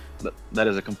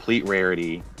a complete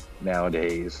rarity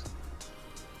nowadays.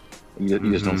 You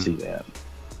just don't see that.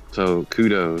 So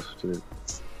kudos to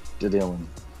Dylan.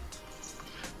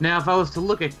 Now, if I was to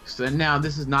look at... Now,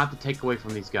 this is not to take away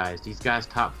from these guys. These guys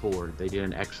top 4. They did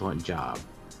an excellent job.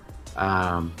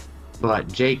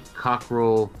 But Jake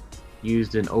Cockrell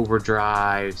used an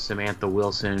Overdrive, Samantha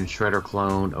Wilson, Shredder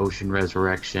Clone, Ocean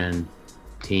Resurrection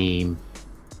team.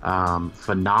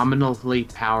 Phenomenally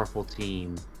powerful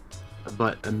team,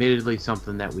 but admittedly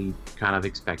something that we kind of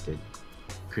expected.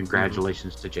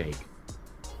 Congratulations to Jake.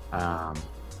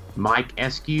 Mike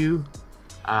Eskew,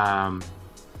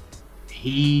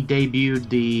 he debuted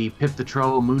the Pip the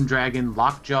Troll Moondragon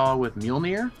Lockjaw with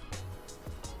Mjolnir.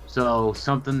 So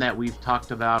something that we've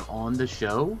talked about on the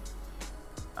show,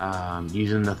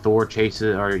 using the Thor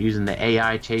chases or using the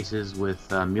AI chases with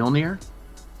Mjolnir,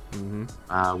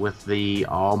 with the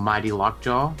almighty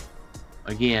Lockjaw.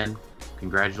 Again,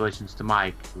 congratulations to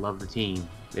Mike. Love the team.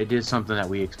 It is something that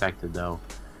we expected though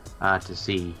to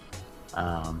see.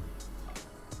 And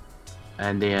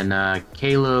then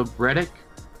Caleb Reddick.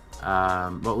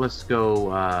 But let's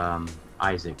go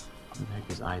Isaac. Where the heck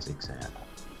is Isaac's at?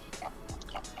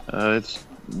 It's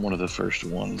one of the first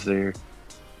ones there.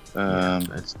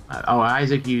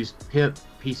 Isaac used Pip,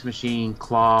 Peace Machine,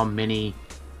 Claw, Mini,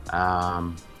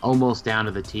 almost down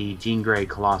to the T, Jean Grey,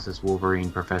 Colossus,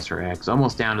 Wolverine, Professor X,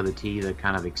 almost down to the T, the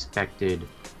kind of expected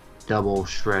double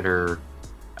Shredder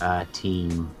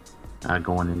team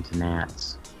going into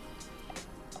Nats.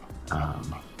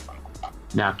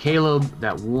 Now Caleb,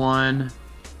 that one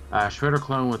Shredder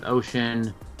clone with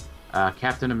Ocean,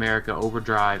 Captain America,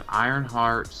 Overdrive,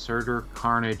 Ironheart, Surtur,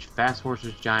 Carnage, Fast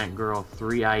Forces, Giant Girl,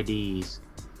 3 IDs,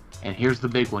 and here's the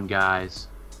big one, guys.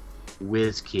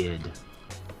 WizKid.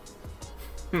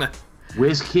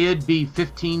 WizKid be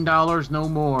 $15 no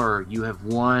more. You have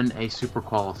won a super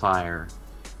qualifier.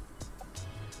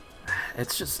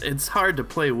 it's hard to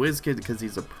play WizKid because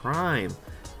he's a prime.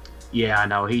 Yeah, I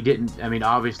know. He didn't. I mean,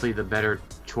 obviously, the better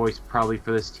choice probably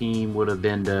for this team would have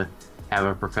been to have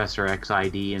a Professor X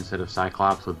ID instead of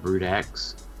Cyclops with Brute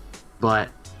X. But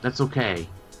that's okay.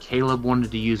 Caleb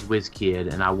wanted to use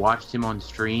WizKid, and I watched him on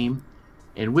stream,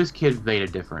 and WizKid made a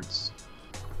difference.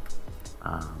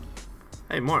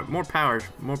 Hey, more power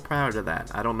to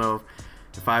that. I don't know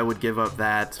if I would give up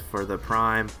that for the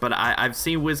prime, but I've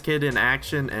seen WizKid in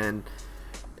action, and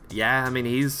yeah, I mean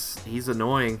he's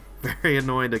annoying, very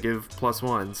annoying to give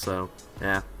 +1. So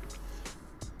yeah.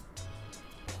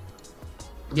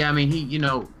 Yeah, I mean he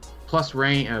plus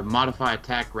range, modify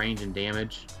attack, range, and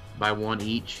damage by 1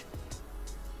 each.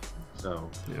 So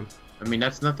yeah. I mean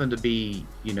that's nothing to be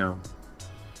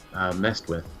messed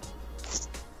with.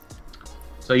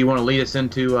 So you want to lead us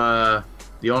into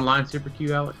the online Super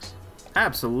Q, Alex?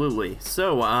 Absolutely.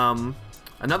 So,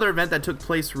 another event that took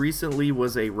place recently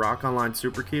was a Rock Online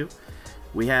Super Q.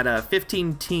 We had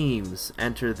 15 teams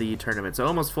enter the tournament, so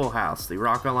almost full house. The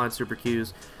Rock Online Super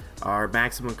Qs are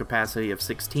maximum capacity of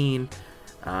 16.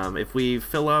 If we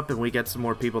fill up and we get some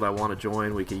more people that want to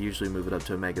join, we could usually move it up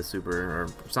to a Mega Super or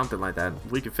something like that.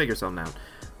 We could figure something out.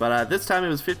 But this time it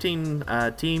was 15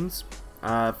 teams.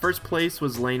 First place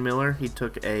was Lane Miller. He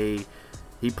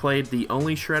played the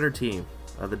only Shredder team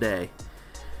of the day.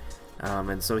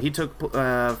 And so he took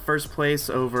first place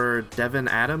over Devin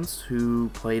Adams, who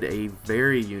played a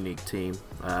very unique team.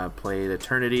 Played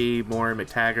Eternity, Moira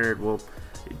McTaggart. We'll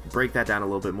break that down a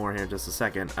little bit more here in just a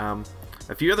second.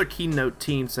 A few other keynote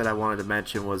teams that I wanted to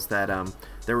mention was that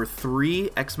there were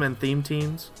 3 X-Men themed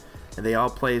teams, and they all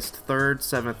placed 3rd,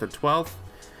 7th, and 12th.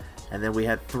 And then we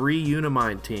had 3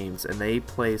 Unimind teams, and they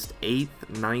placed 8th,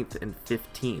 9th, and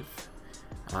 15th.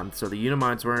 So the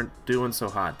Uniminds weren't doing so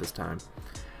hot this time.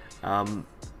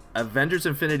 Avengers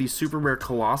Infinity Super Rare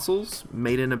Colossals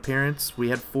made an appearance. We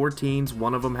had 4 teams.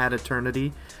 1 of them had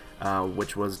Eternity,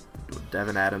 which was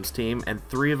Devin Adams' team, and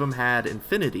 3 of them had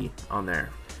Infinity on there.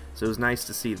 So it was nice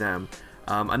to see them.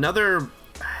 Another,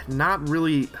 not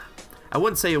really, I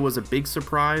wouldn't say it was a big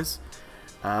surprise,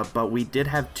 but we did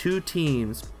have 2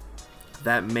 teams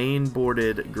that main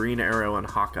boarded Green Arrow and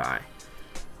Hawkeye.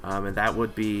 And that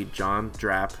would be John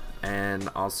Drapp and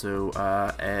also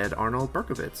Ed Arnold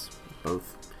Berkovitz.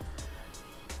 Both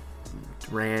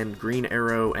ran Green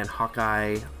Arrow and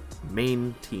Hawkeye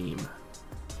main team,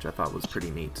 which I thought was pretty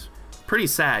neat. Pretty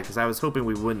sad, because I was hoping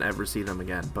we wouldn't ever see them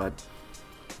again, but,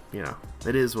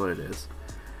 it is what it is.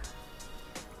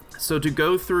 So to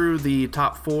go through the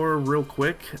top 4 real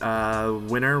quick,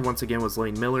 winner once again was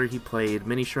Lane Miller. He played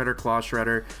Mini Shredder, Claw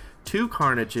Shredder, 2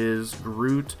 Carnages,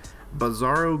 Groot,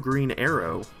 Bizarro Green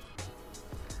Arrow,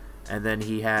 and then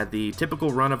he had the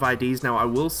typical run of IDs. Now I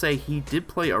will say he did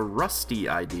play a Rusty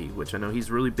ID, which I know he's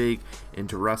really big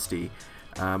into Rusty,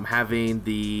 having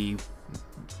the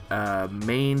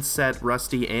main set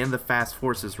Rusty and the Fast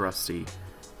Forces Rusty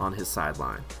on his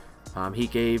sideline. He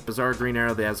gave Bizarre Green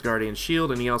Arrow the Asgardian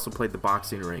Shield, and he also played the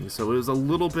Boxing Ring. So it was a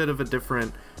little bit of a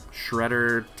different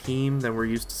Shredder team than we're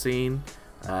used to seeing.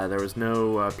 There was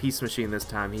no Peace Machine this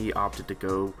time. He opted to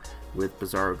go with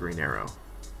Bizarro Green Arrow.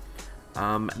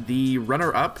 The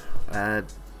runner-up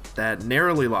that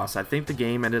narrowly lost, I think the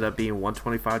game ended up being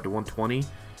 125 to 120.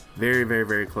 Very, very,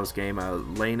 very close game.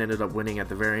 Lane ended up winning at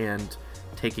the very end,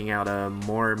 taking out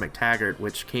Moira McTaggart,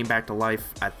 which came back to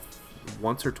life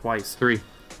once or twice. 3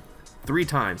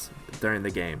 times during the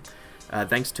game,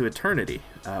 thanks to Eternity,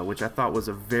 which I thought was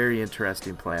a very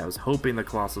interesting play. I was hoping the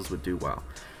Colossals would do well.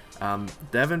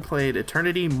 Devin played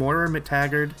Eternity, Moira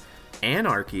McTaggart,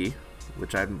 Anarchy,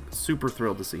 which I'm super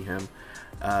thrilled to see him,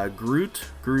 Groot,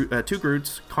 2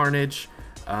 Groots, Carnage,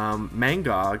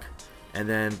 Mangog, and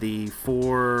then the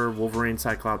 4 Wolverine,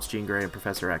 Cyclops, Jean Grey, and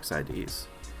Professor X IDs.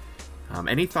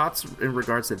 Any thoughts in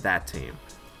regards to that team?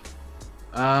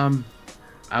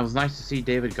 I was nice to see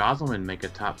David Gosselman make a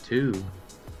top 2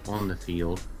 on the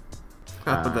field.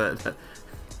 The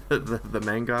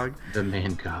Mangog? The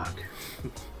Mangog.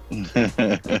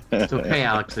 It's okay,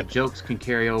 Alex. The jokes can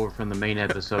carry over from the main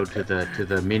episode to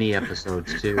the mini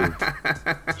episodes too.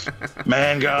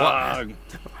 Mangog.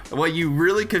 Well, you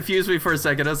really confused me for a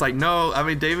second. I was like, no, I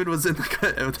mean David was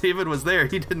David was there.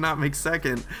 He did not make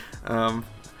second.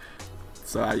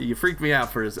 So you freaked me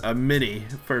out for a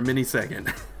mini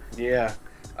second. Yeah.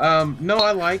 No,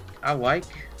 I like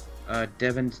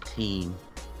Devin's team.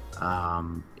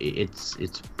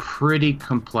 It's pretty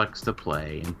complex to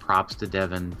play, and props to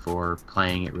Devin for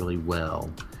playing it really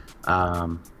well.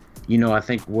 I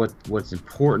think what's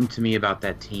important to me about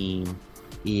that team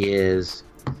is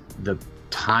the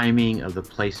timing of the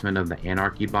placement of the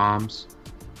Anarchy bombs.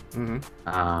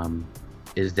 Mm-hmm.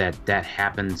 is that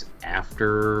happens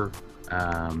after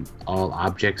all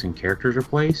objects and characters are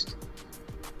placed.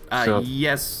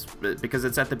 Yes, because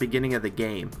it's at the beginning of the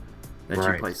game that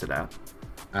you place it out.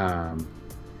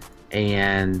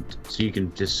 And so you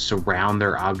can just surround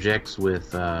their objects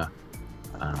with the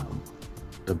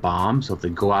bomb. So if they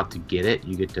go out to get it,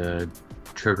 you get to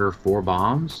trigger 4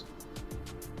 bombs.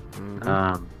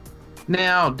 Mm-hmm.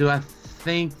 Now, do I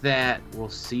think that we'll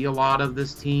see a lot of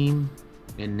this team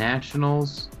in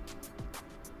nationals?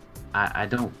 I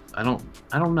don't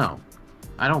know.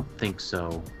 I don't think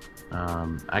so.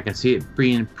 I can see it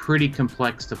being pretty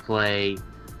complex to play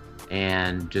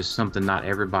and just something not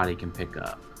everybody can pick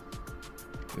up.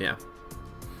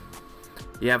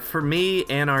 Yeah, for me,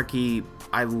 Anarchy,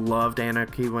 I loved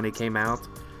Anarchy when he came out,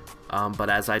 but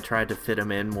as I tried to fit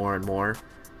him in more and more,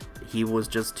 he was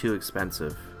just too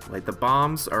expensive. Like, the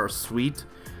bombs are sweet.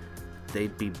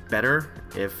 They'd be better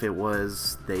if they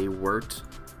worked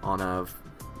on a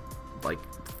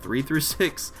 3 through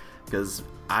 6, because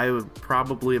I would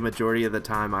probably a majority of the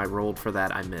time I rolled for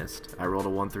that, I missed. I rolled a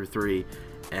 1 through 3,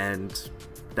 and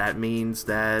that means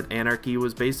that Anarchy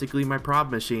was basically my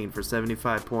prop machine for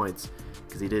 75 points,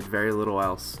 because he did very little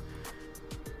else.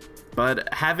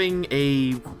 But having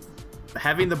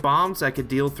the bombs that could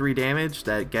deal 3 damage,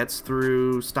 that gets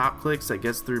through stop clicks, that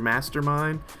gets through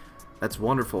Mastermind, that's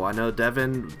wonderful. I know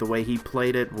Devin, the way he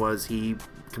played it was he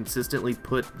consistently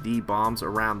put the bombs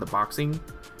around the boxing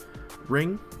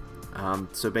ring.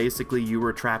 So basically you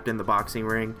were trapped in the boxing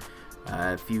ring.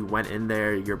 If you went in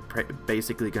there, you're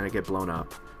basically going to get blown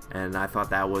up. And I thought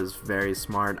that was very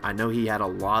smart. I know he had a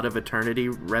lot of Eternity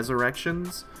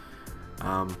resurrections,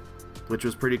 which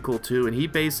was pretty cool too. And he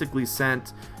basically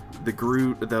sent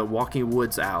the Walking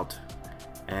Woods out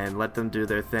and let them do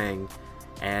their thing.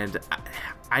 And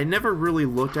I never really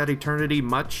looked at Eternity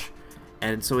much,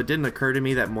 and so it didn't occur to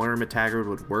me that Moira McTaggart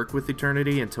would work with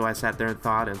Eternity until I sat there and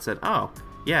thought and said, oh,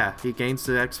 yeah, he gains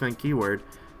the X-Men keyword.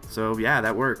 So, yeah,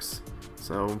 that works.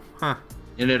 So,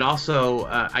 And it also,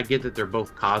 I get that they're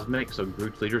both cosmic, so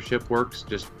Groot's leadership works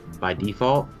just by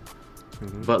default.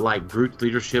 Mm-hmm. But, Groot's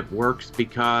leadership works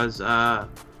because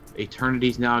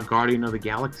Eternity's now a Guardian of the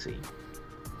Galaxy.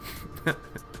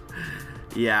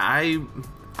 Yeah, I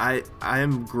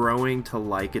am growing to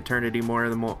like Eternity more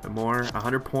and more.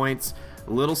 100 points,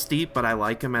 a little steep, but I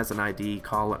like him as an ID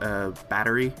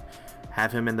battery.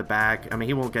 Have him in the back. I mean,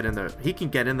 he can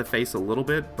get in the face a little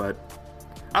bit, but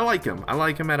I like him. I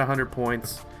like him at 100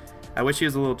 points. I wish he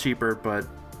was a little cheaper, but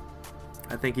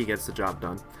I think he gets the job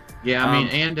done. Yeah, I mean,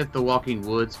 and if the Walking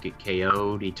Woods get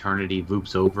KO'd, Eternity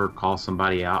voops over, calls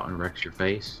somebody out, and wrecks your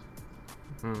face.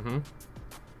 Mm-hmm.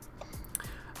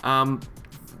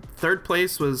 Third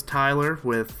place was Tyler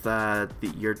with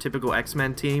your typical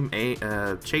X-Men team,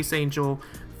 Chase Angel,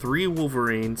 3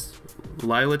 Wolverines,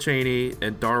 Lila Cheney,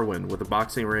 and Darwin with a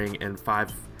boxing ring and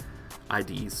 5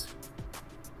 IDs.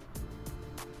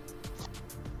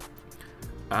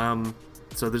 So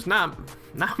there's not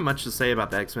much to say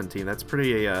about the X-Men team. That's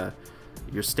pretty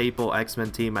your staple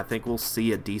X-Men team. I think we'll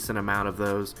see a decent amount of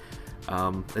those.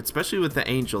 Especially with the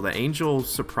Angel. The Angel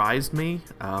surprised me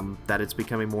that it's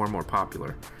becoming more and more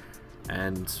popular.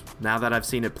 And now that I've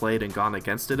seen it played and gone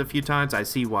against it a few times, I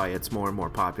see why it's more and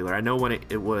more popular. I know when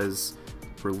it was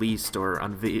released or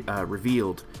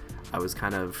revealed, I was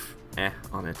kind of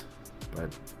on it.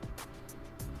 But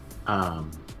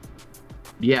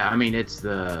yeah, I mean, it's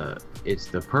the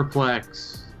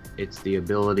perplex, it's the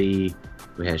ability,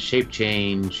 it has shape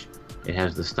change, it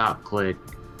has the stop click,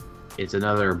 it's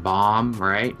another bomb,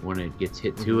 right, when it gets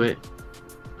hit to it.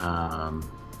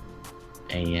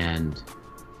 And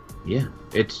yeah,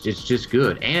 it's just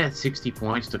good. And it's 60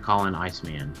 points to call in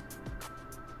Iceman.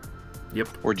 Yep.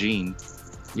 Or Jean.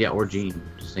 Yeah, or Jean.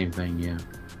 Same thing, yeah.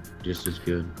 Just as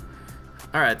good.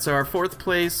 Alright, so our 4th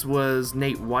place was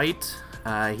Nate White.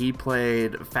 He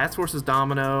played Fast Forces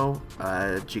Domino,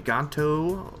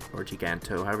 Giganto,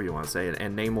 however you want to say it,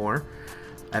 and Namor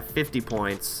at 50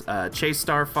 points. Chase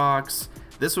Star Fox.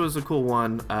 This was a cool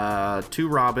one. 2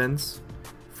 Robins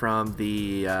from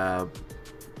the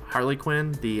Harley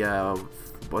Quinn, the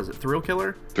was it Thrill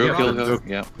Killer? Thrill Killer,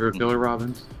 yeah. Thrill Killer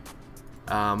Robins.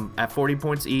 At 40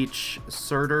 points each,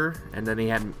 Surtur, and then he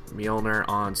had Mjolnir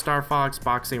on Star Fox,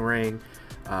 Boxing Ring,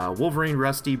 Wolverine,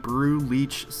 Rusty, Brew,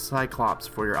 Leech, Cyclops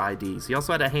for your IDs. He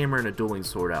also had a hammer and a dueling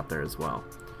sword out there as well.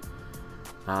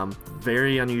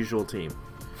 Very unusual team.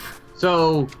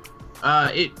 So,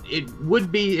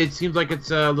 it seems like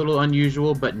it's a little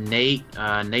unusual, but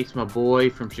Nate's my boy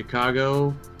from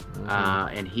Chicago.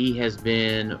 And he has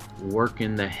been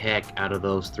working the heck out of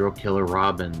those Thrill Killer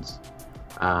Robins.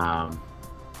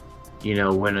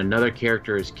 when another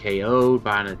character is KO'd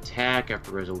by an attack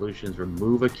after resolutions,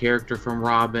 remove a character from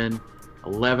Robin.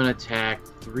 11 attack,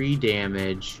 3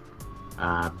 damage.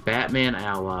 Batman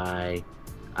ally.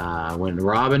 When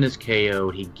Robin is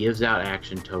KO'd, he gives out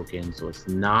action tokens, so it's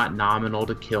not nominal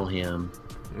to kill him.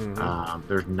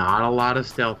 There's not a lot of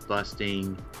stealth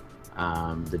busting.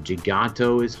 The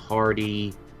Giganto is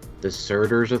hardy. The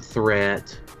Surtur's a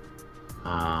threat.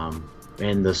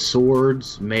 And the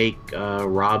swords make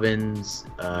Robin's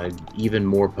even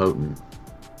more potent.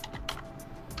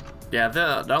 Yeah,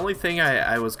 the only thing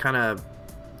I was kind of...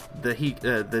 The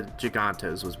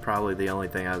Gigantos was probably the only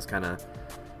thing I was kind of...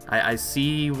 I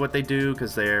see what they do,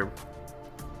 because they're...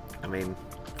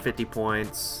 50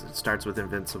 points. It starts with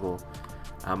Invincible.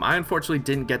 I unfortunately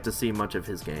didn't get to see much of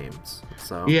his games.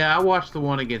 So yeah, I watched the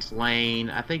one against Lane.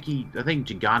 I think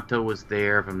Giganto was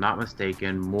there, if I'm not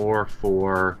mistaken, more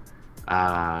for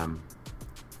the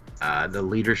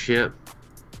leadership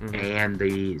and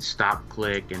the stop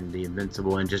click and the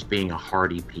Invincible and just being a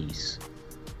hardy piece.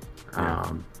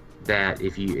 That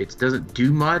it doesn't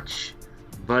do much,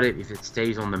 but if it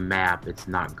stays on the map, it's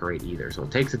not great either. So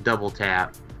it takes a double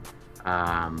tap.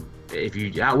 If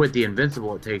you outwit the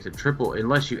Invincible, it takes a triple.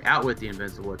 Unless you outwit the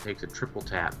Invincible, it takes a triple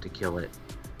tap to kill it.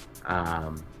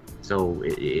 So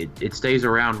it stays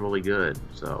around really good.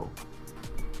 So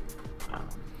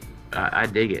I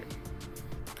dig it.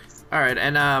 All right,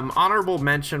 and honorable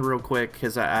mention real quick,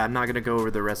 because I'm not going to go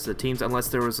over the rest of the teams unless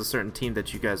there was a certain team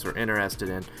that you guys were interested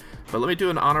in. But let me do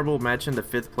an honorable mention to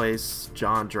 5th place,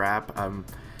 John Drapp.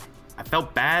 I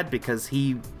felt bad because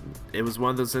it was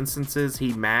one of those instances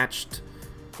he matched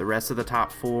the rest of the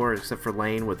top 4 except for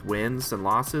Lane with wins and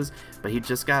losses, but he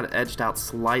just got edged out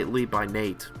slightly by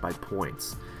Nate by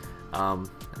points. And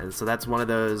so that's one of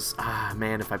those,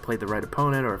 man, if I played the right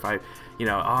opponent, or if I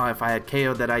had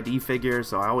KO'd that ID figure,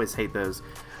 so I always hate those.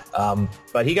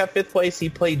 But he got 5th place. He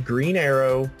played Green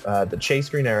Arrow, the Chase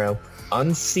Green Arrow,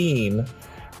 Unseen,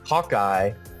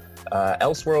 Hawkeye,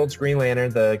 Elseworlds Green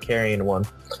Lantern, the carrying one,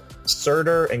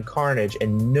 Surtur and Carnage,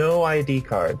 and no ID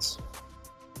cards.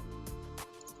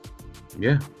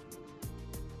 Yeah.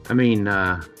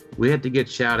 We had to get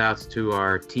shout-outs to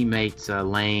our teammates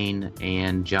Lane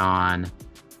and John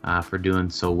for doing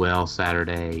so well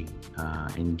Saturday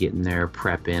and getting their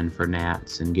prep in for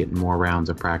Nats and getting more rounds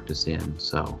of practice in.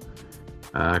 So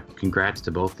congrats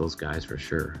to both those guys for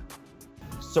sure.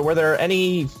 So were there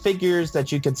any figures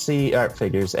that you could see,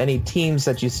 any teams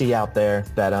that you see out there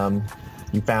that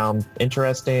you found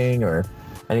interesting or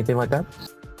anything like that?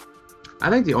 I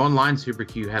think the online Super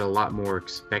Q had a lot more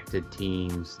expected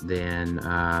teams than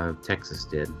Texas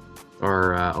did,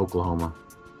 or Oklahoma.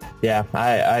 Yeah,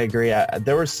 I agree.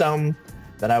 There were some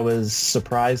that I was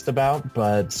surprised about,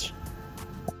 but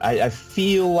I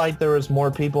feel like there was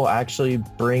more people actually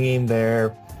bringing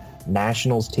their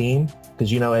nationals team,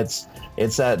 because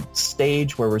it's that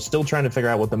stage where we're still trying to figure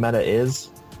out what the meta is,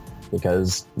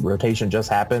 because rotation just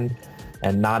happened,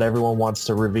 and not everyone wants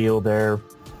to reveal their,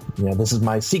 this is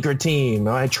my secret team,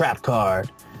 my trap card.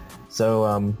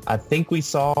 So I think we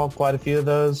saw quite a few of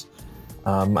those.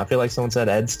 I feel like someone said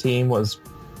Ed's team was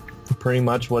pretty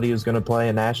much what he was going to play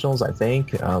in Nationals, I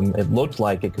think. It looked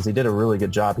like it because he did a really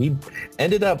good job. He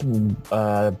ended up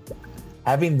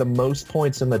having the most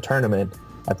points in the tournament.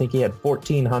 I think he had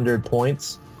 1,400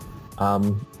 points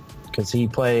because he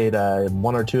played 1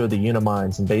 or 2 of the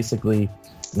Unimines and basically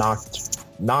knocked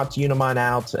Unimine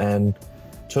out and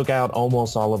took out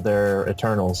almost all of their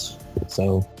Eternals.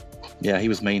 So yeah, he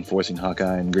was main forcing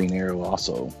Hawkeye and Green Arrow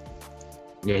also.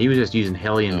 Yeah, he was just using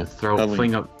Hellion to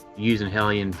fling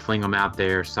them out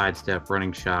there, sidestep,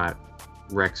 running shot,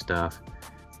 wreck stuff.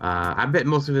 I bet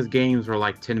most of his games were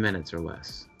like 10 minutes or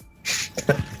less.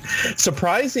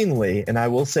 Surprisingly, and I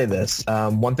will say this,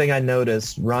 one thing I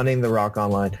noticed running the Rock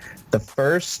Online, the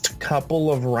first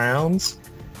couple of rounds,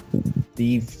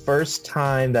 the first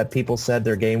time that people said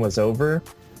their game was over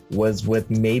was with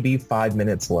maybe 5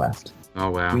 minutes left. Oh,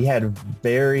 wow. We had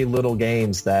very little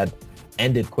games that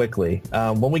ended quickly.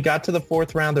 When we got to the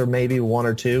 4th round, there may be 1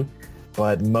 or 2,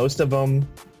 but most of them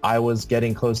I was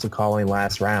getting close to calling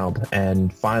last round,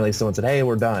 and finally someone said, hey,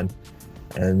 we're done.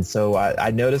 And so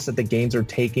I noticed that the games are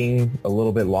taking a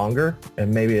little bit longer,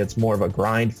 and maybe it's more of a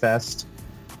grind fest.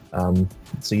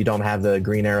 So you don't have the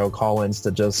Green Arrow call-ins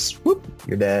to just, whoop,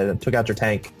 you're dead, and took out your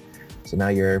tank. So now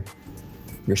you're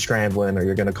scrambling, or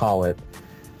you're going to call it.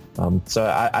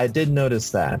 So I did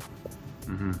notice that.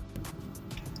 Mm-hmm.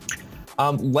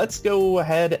 Let's go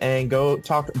ahead and go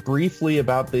talk briefly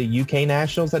about the UK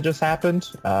Nationals that just happened.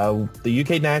 The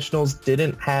UK Nationals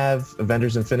didn't have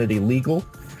Avengers Infinity legal,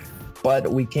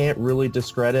 but we can't really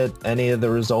discredit any of the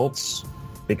results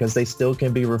because they still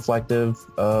can be reflective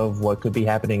of what could be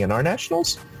happening in our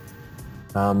nationals.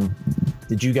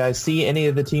 Did you guys see any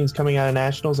of the teams coming out of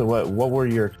nationals, or what were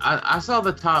your? I saw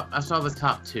the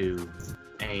top two,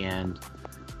 and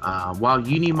while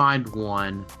Unimind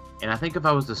won, and I think if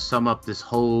I was to sum up this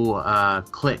whole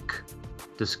click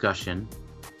discussion,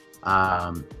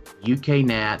 UK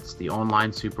Nats, the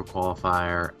online super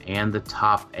qualifier, and the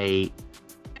top 8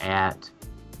 at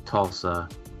Tulsa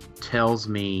tells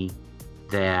me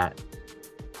that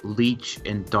Leach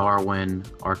and Darwin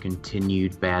are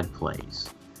continued bad plays.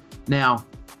 Now,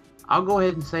 I'll go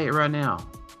ahead and say it right now.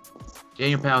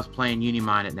 Daniel Powell's playing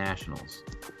Unimind at Nationals.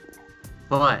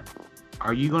 But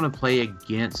are you going to play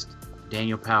against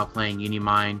Daniel Powell playing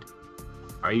Unimind?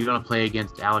 Are you going to play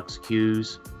against Alex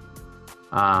Hughes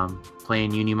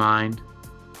playing Unimind?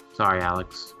 Sorry,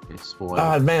 Alex. It's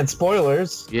spoiled. Man,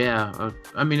 spoilers. Yeah,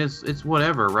 I mean it's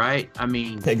whatever, right? I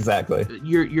mean, exactly.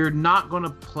 You're not going to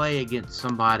play against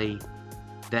somebody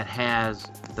that has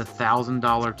the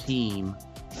 $1,000 team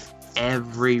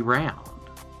every round,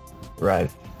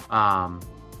 right?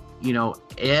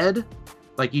 Ed,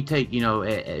 like you take,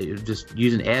 just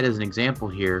using Ed as an example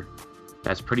here.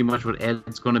 That's pretty much what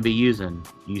Ed's going to be using.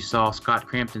 You saw Scott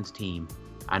Crampton's team.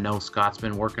 I know Scott's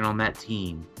been working on that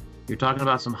team. You're talking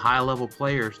about some high-level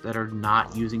players that are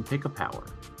not using pickup power.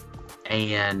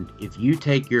 And if you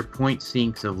take your point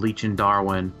sinks of Leach and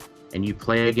Darwin and you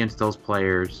play against those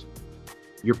players,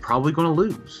 you're probably going to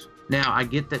lose. Now, I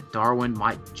get that Darwin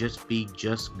might just be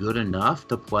just good enough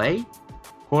to play,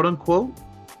 quote-unquote.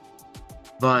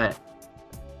 But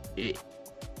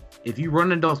if you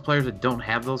run into those players that don't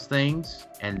have those things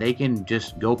and they can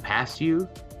just go past you,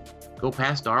 go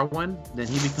past Darwin, then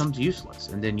he becomes useless.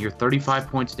 And then you're 35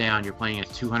 points down. You're playing a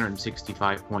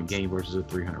 265-point game versus a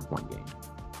 300-point game.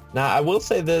 Now, I will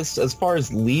say this. As far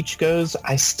as Leach goes,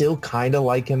 I still kind of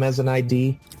like him as an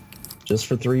ID just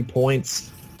for 3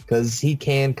 points because he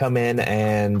can come in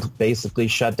and basically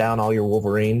shut down all your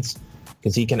Wolverines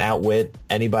because he can outwit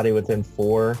anybody within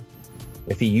 4.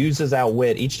 If he uses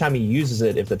outwit, each time he uses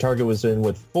it, if the target was in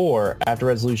with 4, after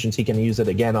resolutions, he can use it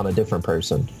again on a different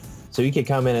person. So he could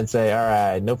come in and say, all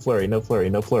right, no flurry, no flurry,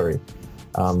 no flurry.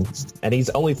 And he's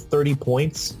only 30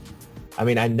 points. I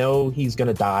mean, I know he's going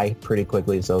to die pretty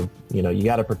quickly, so, you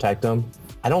got to protect him.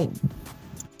 I don't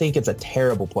think it's a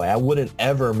terrible play. I wouldn't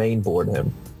ever main board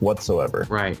him whatsoever.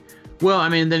 Right. Well, I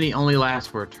mean, then he only lasts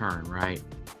for a turn, right?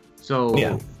 So,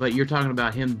 yeah. But you're talking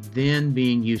about him then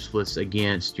being useless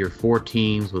against your 4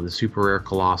 teams with the super rare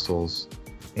Colossals.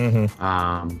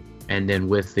 Mm-hmm. And then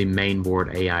with the main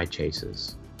board AI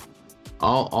chases.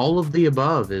 All of the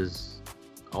above is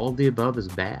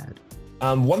bad.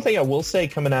 One thing I will say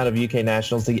coming out of UK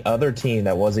Nationals, the other team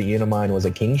that was a Unimind was a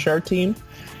King Shark team.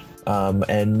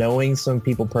 And knowing some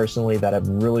people personally that have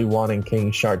really wanted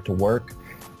King Shark to work,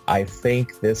 I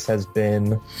think this has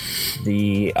been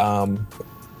the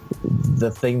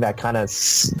thing that kind of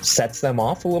sets them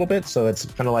off a little bit. So it's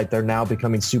kind of like they're now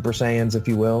becoming Super Saiyans, if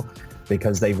you will,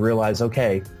 because they've realized,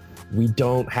 okay, we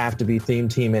don't have to be theme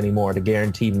team anymore to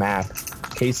guarantee map.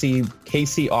 KC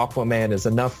Aquaman is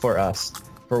enough for us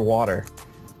for water.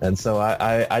 And so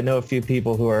I know a few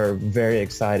people who are very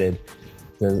excited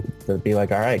to be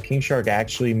like, all right, King Shark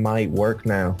actually might work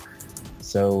now.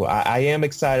 So I am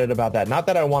excited about that. Not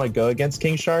that I want to go against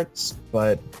King Sharks,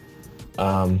 but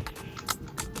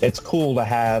it's cool to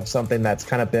have something that's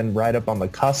kind of been right up on the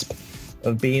cusp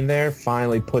of being there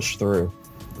finally push through.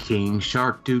 King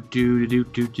Shark do do do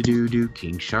do do do do.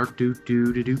 King Shark do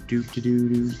do do do do do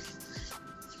do.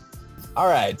 All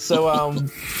right, so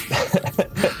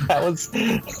that was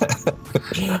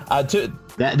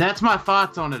that's my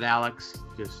thoughts on it, Alex.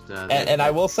 Just and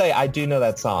I will say I do know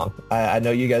that song. I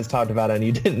know you guys talked about it and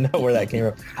you didn't know where that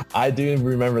came from. I do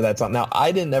remember that song. Now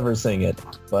I didn't ever sing it,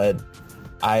 but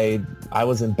I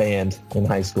was in band in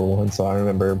high school, and so I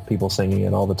remember people singing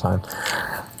it all the time.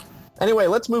 Anyway,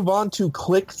 let's move on to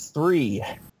Click 3.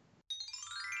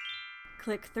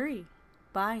 Click 3.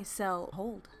 Buy, sell,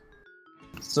 hold.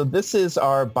 So this is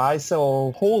our buy,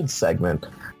 sell, hold segment.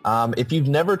 If you've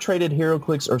never traded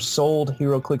HeroClix or sold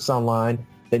HeroClix online,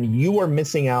 then you are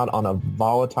missing out on a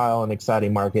volatile and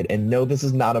exciting market. And no, this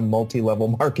is not a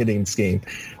multi-level marketing scheme.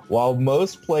 While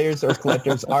most players or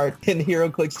collectors are in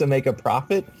HeroClix to make a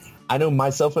profit, I know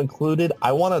myself included,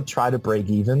 I want to try to break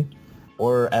even,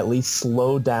 or at least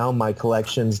slow down my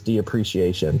collection's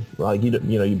depreciation. Like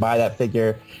you buy that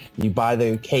figure, you buy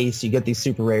the case, you get these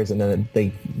super rares, and then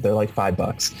they're like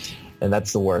 $5, and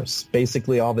that's the worst.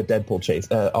 Basically, all the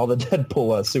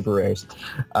Deadpool super rares.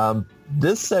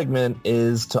 This segment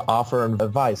is to offer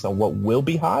advice on what will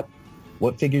be hot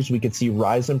what figures we could see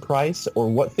rise in price, or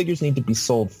what figures need to be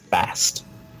sold fast.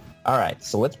 All right,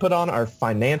 so let's put on our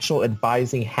financial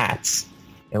advising hats,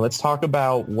 and let's talk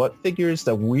about what figures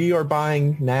that we are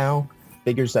buying now,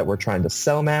 figures that we're trying to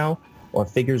sell now, or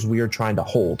figures we are trying to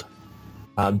hold.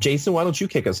 Jason, why don't you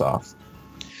kick us off?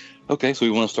 Okay, so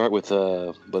we want to start with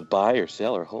buy or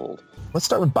sell or hold? Let's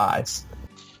start with buys.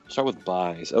 Start with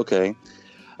buys. Okay.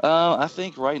 I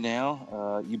think right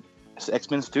now,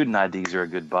 X-Men student IDs are a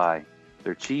good buy.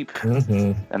 They're cheap,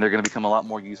 and they're going to become a lot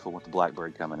more useful with the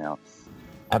Blackbird coming out.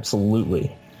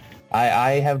 Absolutely.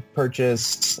 I've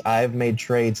made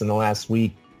trades in the last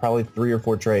week, probably 3 or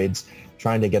 4 trades,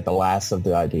 trying to get the last of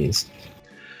the IDs.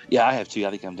 Yeah, I have 2.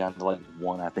 I think I'm down to like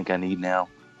 1 I think I need now.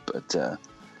 But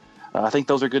I think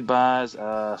those are good buys.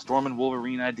 Storm and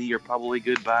Wolverine ID are probably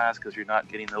good buys because you're not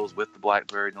getting those with the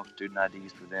Blackbird, no student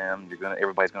IDs for them.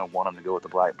 Everybody's going to want them to go with the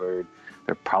Blackbird.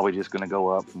 They're probably just going to go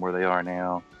up from where they are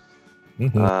now.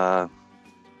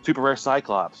 Super Rare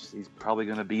Cyclops. He's probably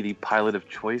going to be the pilot of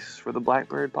choice for the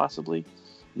Blackbird, possibly.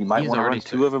 You might want to run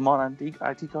 2 of them on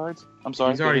IT cards. I'm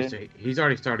sorry. He's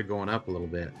already started going up a little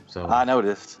bit. So I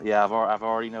noticed. Yeah, I've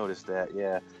already noticed that.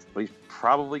 Yeah, but he's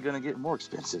probably going to get more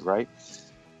expensive, right?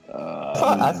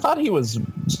 I thought he was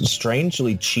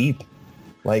strangely cheap.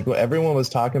 Like everyone was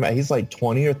talking about, he's like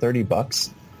 $20 or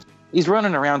 $30. He's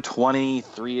running around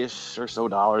 $23-ish or so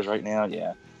right now.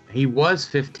 Yeah, he was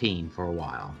 15 for a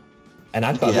while, and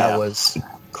I thought that was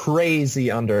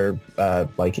crazy under.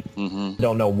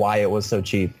 Don't know why it was so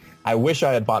cheap. I wish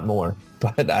I had bought more,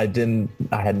 but I didn't.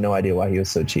 I had no idea why he was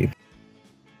so cheap.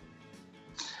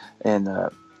 And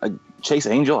Chase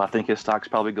Angel, I think his stock's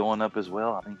probably going up as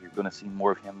well. I think you're going to see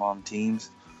more of him on teams.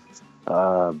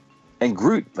 And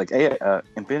Groot,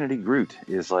 Infinity Groot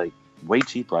is like way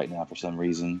cheap right now for some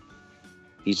reason.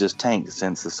 He's just tanked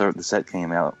since the set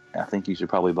came out. I think you should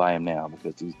probably buy him now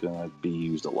because he's going to be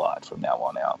used a lot from now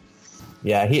on out.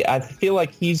 Yeah, I feel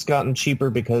like he's gotten cheaper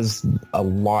because a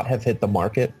lot have hit the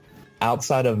market.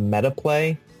 Outside of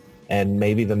Metaplay and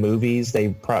maybe the movies,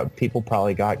 people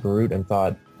probably got Groot and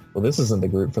thought, well, this isn't the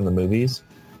Groot from the movies.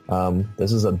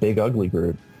 This is a big, ugly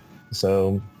Groot.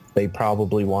 So they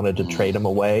probably wanted to trade him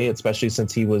away, especially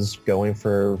since he was going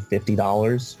for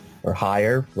 $50 or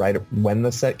higher right when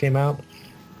the set came out.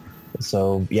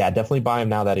 So, yeah, definitely buy him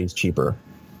now that he's cheaper.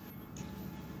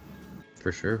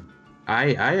 For sure. I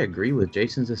agree with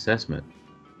Jason's assessment.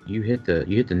 You hit the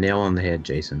nail on the head,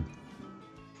 Jason.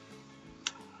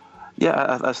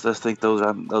 Yeah, I just think those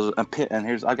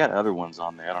and I got other ones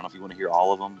on there. I don't know if you want to hear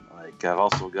all of them. Like I've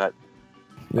also got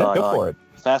go for it.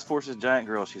 Fast Forces Giant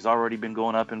Girl. She's already been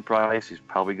going up in price. She's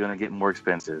probably going to get more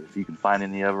expensive. If you can find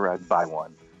any of her, I'd buy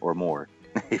one or more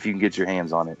if you can get your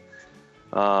hands on it.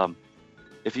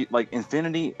 If you like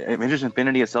Avengers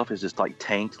Infinity itself is just like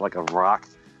tanked like a rock.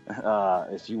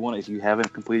 If you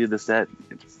haven't completed the set,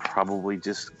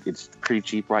 it's pretty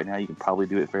cheap right now. You can probably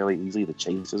do it fairly easily. The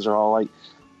chases are all like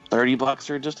 $30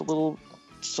 or just a little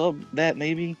sub that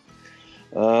maybe.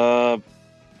 Let's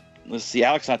see.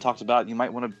 Alex and I talked about you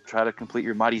might want to try to complete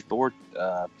your Mighty Thor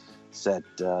set.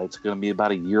 It's going to be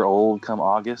about a year old come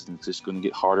August, and it's just going to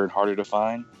get harder and harder to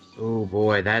find. Oh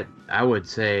boy, that I would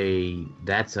say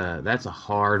that's a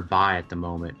hard buy at the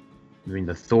moment. I mean,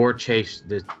 the Thor chase,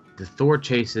 the Thor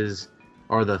chases,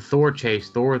 or the Thor chase,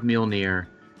 Thor with Mjolnir,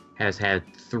 has had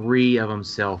 3 of them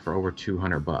sell for over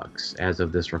 $200 as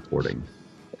of this recording.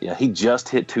 Yeah, he just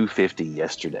hit 250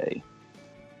 yesterday.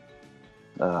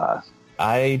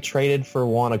 I traded for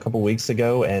one a couple weeks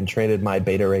ago and traded my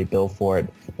Beta Ray bill for it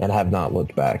and have not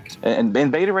looked back. And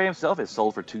Beta Ray himself is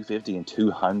sold for 250 and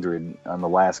 200 on the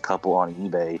last couple on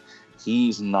eBay.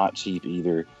 He's not cheap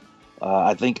either.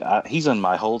 I think he's in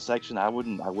my hold section. I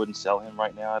wouldn't sell him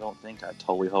right now. I don't think I'd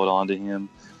totally hold on to him.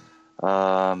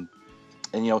 And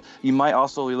you might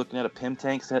also be looking at a Pym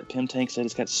Tank set. Pym Tank set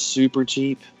has got super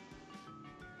cheap.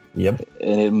 Yep.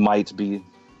 And it might be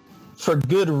for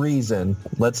good reason.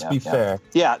 Let's be fair.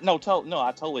 Yeah, no,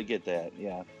 I totally get that.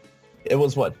 Yeah. It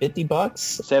was what, $50?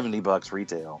 $70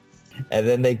 retail. And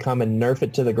then they come and nerf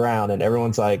it to the ground, and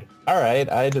everyone's like, all right,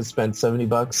 I just spent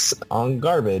 $70 on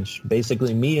garbage,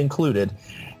 basically me included.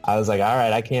 I was like, all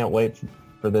right, I can't wait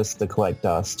for this to collect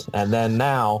dust. And then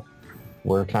now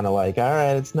we're kind of like, all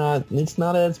right, it's not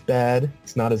as bad.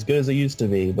 It's not as good as it used to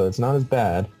be, but it's not as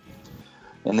bad.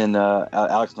 And then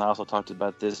Alex and I also talked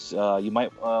about this. You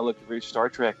might look for Star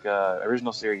Trek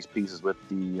original series pieces with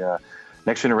the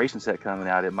Next Generation set coming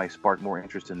out. It might spark more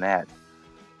interest in that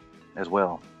as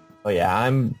well. Oh yeah,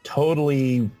 I'm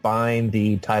totally buying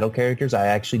the title characters. I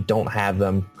actually don't have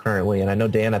them currently, and I know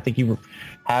Dan, I think you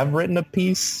have written a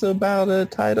piece about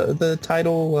the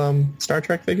title Star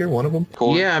Trek figure. One of them.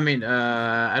 Cool. Yeah, I mean,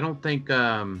 I don't think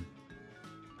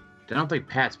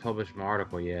Pat's published my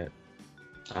article yet.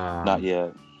 Not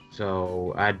yet.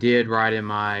 So I did write in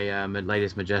my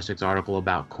latest Majestics article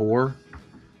about Core.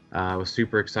 I was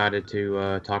super excited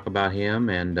to talk about him,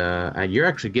 and you're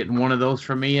actually getting one of those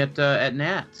from me at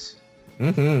Nats.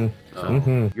 Mm-hmm.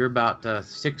 So you're about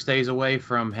 6 days away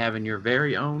from having your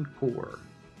very own Core.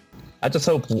 I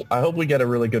hope we get a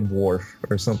really good Worf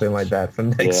or something like that from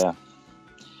next. Yeah.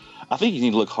 I think you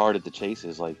need to look hard at the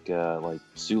chases, like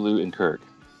Sulu and Kirk,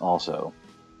 also.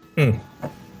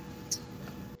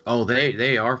 Oh,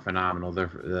 they are phenomenal.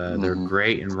 They're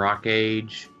great in Rock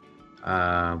Age,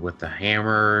 with the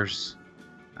hammers.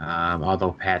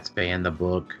 Although Pat's banned the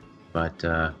book, but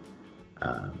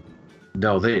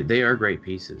no, they are great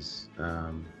pieces.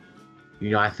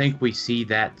 I think we see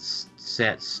that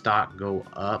set stock go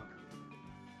up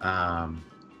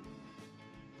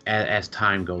as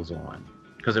time goes on,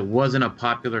 because it wasn't a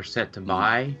popular set to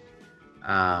buy,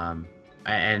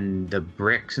 and the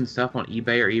bricks and stuff on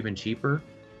eBay are even cheaper.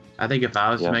 I think if I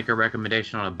was to make a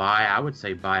recommendation on a buy, I would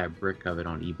say buy a brick of it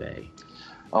on eBay.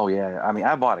 Oh yeah, I mean,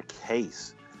 I bought a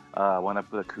case when I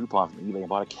put a coupon from eBay. I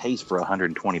bought a case for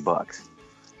 $120.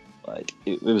 Like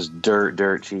it was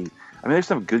dirt cheap. I mean, there's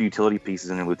some good utility pieces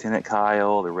in there. Lieutenant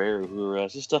Kyle, the rare Uhura.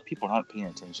 It's just stuff people aren't paying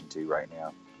attention to right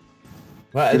now.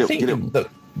 Well, I think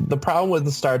the problem with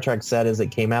the Star Trek set is it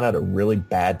came out at a really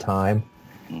bad time,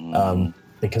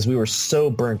 because we were so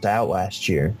burnt out last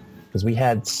year. Because we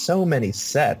had so many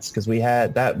sets. Because we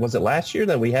had that. Was it last year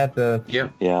that we had the?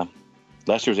 Yeah.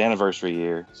 Last year's anniversary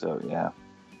year. So yeah.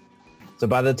 So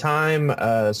by the time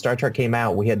Star Trek came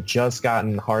out, we had just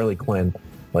gotten Harley Quinn,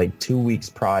 like 2 weeks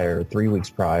prior, 3 weeks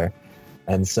prior,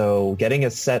 and so getting a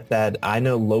set that I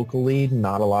know locally,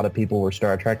 not a lot of people were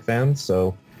Star Trek fans,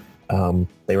 so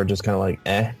they were just kind of like,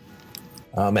 eh.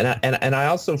 And I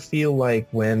also feel like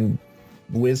when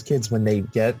WizKids, when they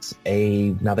get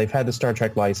now they've had the Star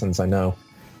Trek license, I know,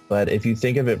 but if you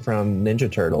think of it from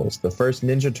Ninja Turtles, the first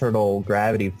Ninja Turtle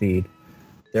Gravity Feed,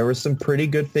 there were some pretty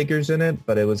good figures in it,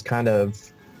 but it was kind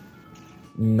of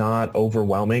not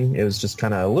overwhelming. It was just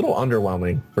kind of a little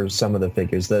underwhelming for some of the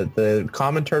figures. The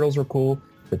common turtles were cool,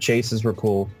 the chases were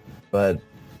cool, but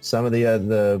some of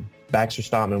the Baxter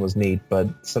Stockman was neat, but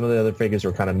some of the other figures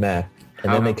were kind of meh.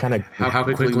 And then they kind of... How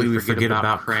quickly we forget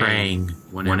about Krang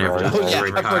whenever I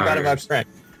forgot about Krang.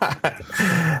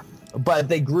 But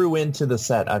they grew into the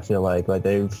set, I feel like.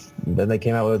 Then they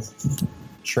came out with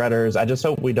Shredders. I just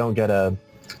hope we don't get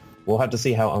we'll have to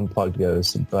see how Unplugged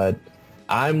goes. But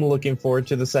I'm looking forward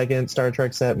to the second Star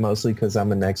Trek set, mostly because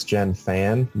I'm a Next Gen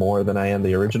fan more than I am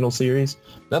the original series.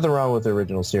 Nothing wrong with the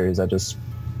original series. I just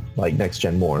like Next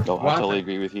Gen more. Oh, I totally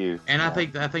agree with you. And I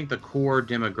think the core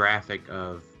demographic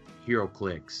of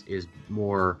HeroClix is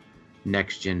more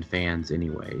Next Gen fans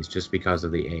anyways, just because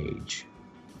of the age.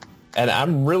 And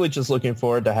I'm really just looking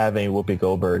forward to having Whoopi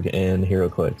Goldberg in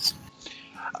HeroClix.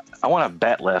 I want a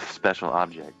Batleth special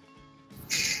object.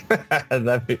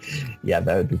 that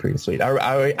would be pretty sweet.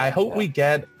 I hope we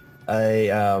get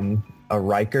a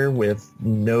Riker with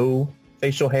no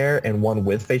facial hair and one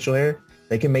with facial hair.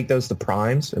 They can make those the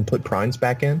primes and put primes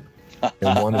back in,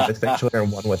 and one with facial hair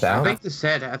and one without. I think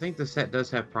the set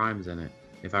does have primes in it,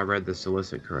 if I read the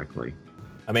solicit correctly.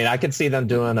 I mean, I could see them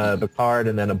doing a Picard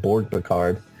and then a Borg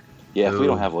Picard. Yeah, if we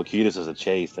don't have Locutus as a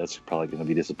chase, that's probably going to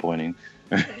be disappointing.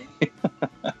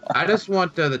 I just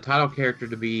want the title character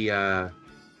to be a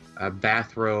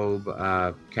bathrobe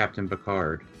Captain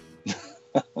Picard.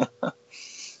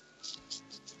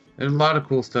 There's a lot of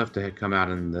cool stuff to come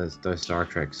out in the Star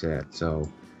Trek set. So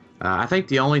I think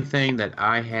the only thing that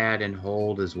I had in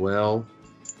hold as well,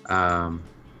 I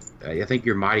think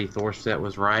your Mighty Thor set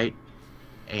was right.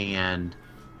 And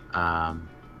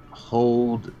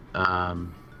hold, let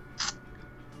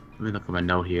me look at my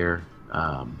note here.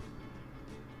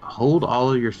 Hold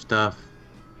all of your stuff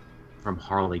from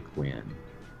Harley Quinn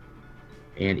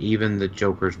and even the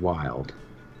Joker's Wild.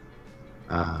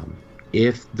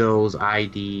 If those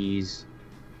IDs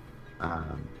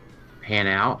pan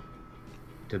out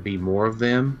to be more of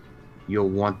them, you'll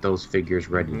want those figures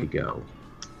ready to go.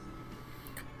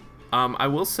 I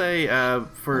will say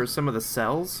for some of the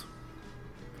cells,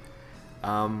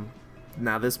 now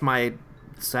this might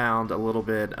sound a little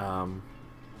bit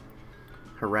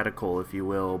heretical, if you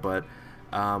will, but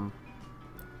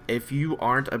if you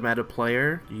aren't a meta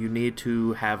player, you need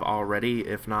to have already,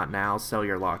 if not now, sell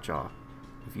your Lockjaw.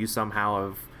 If you somehow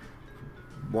have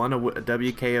won a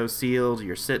WKO sealed,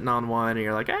 you're sitting on one, and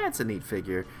you're like, it's a neat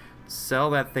figure, sell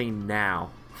that thing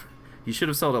now. You should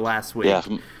have sold it last week. Yeah,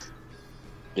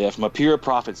 Yeah, from a pure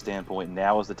profit standpoint,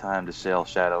 now is the time to sell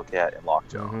Shadowcat and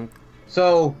Lockjaw. Mm-hmm.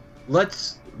 So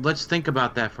let's think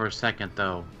about that for a second,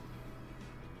 though.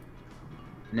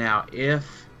 Now,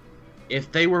 if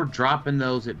they were dropping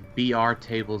those at BR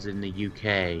tables in the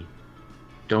UK,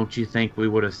 don't you think we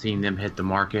would have seen them hit the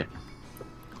market?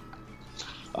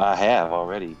 I have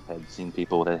already seen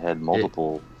people that had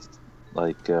multiple,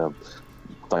 Con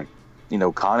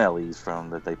Ellies from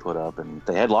that they put up, and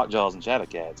they had Lockjaws and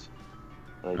Shadowcats.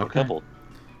 A couple.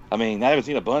 I mean, I haven't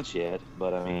seen a bunch yet,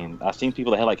 but I mean, I've seen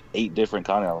people that had like 8 different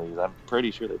Con Ellies. I'm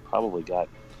pretty sure they probably got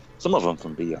some of them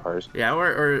from BRs. Yeah,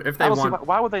 or if they want,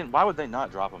 why would they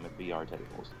not drop them at BR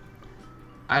tables?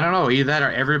 I don't know. Either that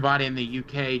or everybody in the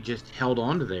UK just held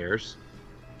on to theirs.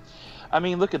 I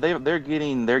mean, look at they're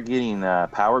getting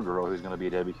Power Girl, who's going to be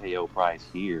a WKO price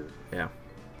here. Yeah.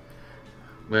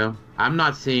 Well, I'm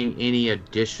not seeing any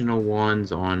additional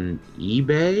ones on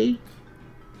eBay.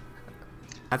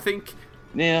 I think.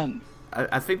 Yeah.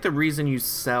 I think the reason you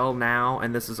sell now,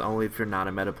 and this is only if you're not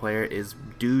a meta player, is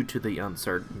due to the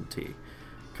uncertainty.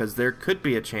 Because there could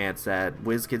be a chance that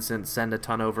WizKids send a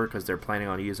ton over because they're planning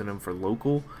on using them for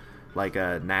local, like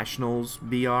Nationals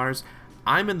BRs.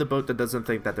 I'm in the boat that doesn't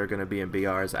think that they're going to be in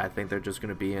BRs. I think they're just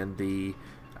going to be in the,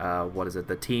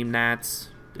 the Team Nats.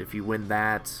 If you win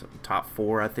that, top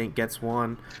 4, I think, gets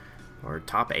one. Or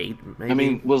top 8, maybe. I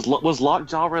mean, was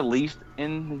Lockjaw released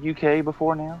in the UK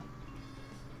before now?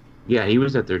 Yeah, he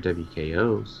was at their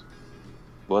WKOs.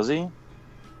 Was he?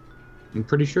 I'm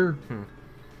pretty sure.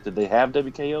 Did they have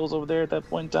WKOs over there at that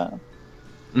point in time?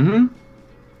 Mm-hmm.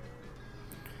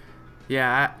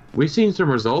 Yeah. We've seen some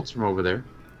results from over there.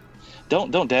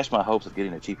 Don't dash my hopes of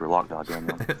getting a cheaper Lockjaw,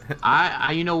 Daniel.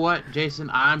 I you know what, Jason?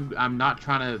 I'm not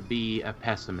trying to be a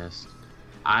pessimist.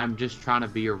 I'm just trying to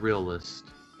be a realist.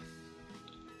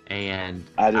 And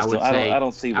I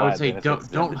don't see why. I would say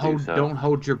don't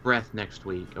hold your breath next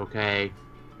week, okay?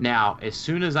 Now, as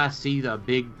soon as I see the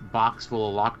big box full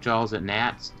of Lockjaws at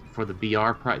Nats for the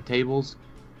BR tables,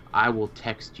 I will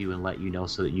text you and let you know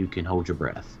so that you can hold your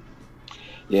breath.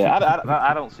 Yeah,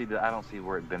 I don't see that. I don't see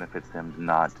where it benefits them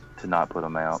to not put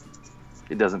them out.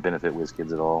 It doesn't benefit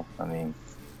WizKids at all. I mean,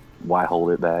 why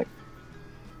hold it back?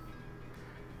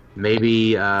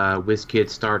 Maybe WizKids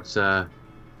starts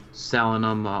selling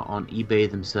them on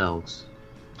eBay themselves.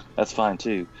 That's fine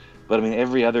too, but I mean,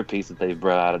 every other piece that they've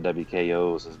brought out of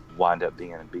WKOs has wind up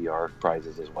being in BR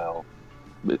prizes as well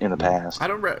in the past. I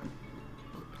don't.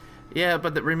 Yeah,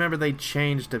 but remember they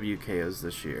changed WKOs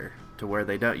this year to where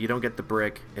you don't get the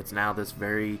brick. It's now this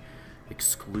very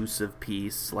exclusive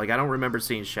piece. Like I don't remember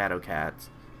seeing Shadowcats.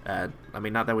 I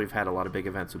mean, not that we've had a lot of big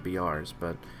events with BRs,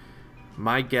 but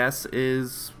my guess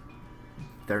is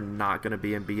they're not going to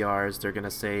be in BRs. They're going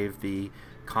to save the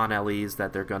Con Ellies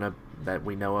that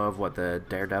we know of, what the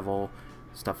Daredevil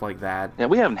stuff like that. Yeah,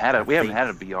 we haven't had a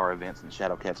BR event since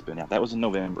Shadowcat's been out. That was in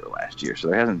November last year, so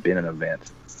there hasn't been an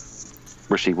event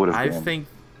where she would have been.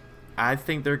 I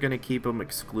think they're going to keep them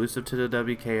exclusive to the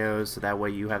WKOs, so that way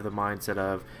you have the mindset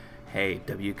of, hey,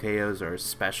 WKOs are a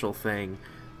special thing.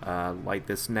 Like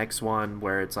this next one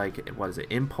where it's like, what is it,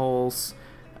 Impulse,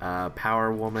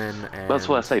 Power Woman, and that's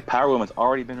what I say. Power Woman's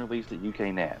already been released at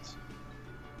UK Nats.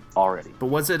 Already. But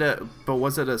was it a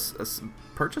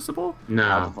purchasable?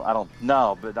 No. I don't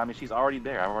know, but I mean she's already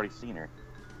there. I've already seen her.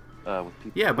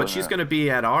 Yeah, but she's going to be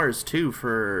at ours too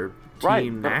for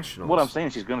Team Nationals. What I'm saying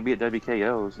is she's going to be at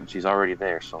WKOs and she's already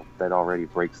there, so that already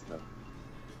breaks the.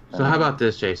 So how about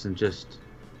this, Jason? Just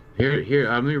here.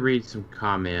 Let me read some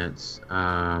comments. So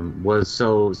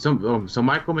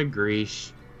Michael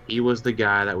McGreesh. He was the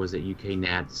guy that was at UK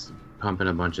Nats pumping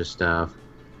a bunch of stuff.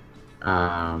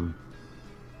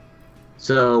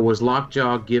 So was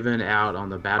Lockjaw given out on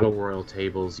the Battle Royal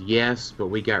tables? Yes, but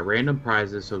we got random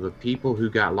prizes, so the people who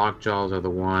got Lockjaws are the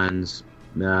ones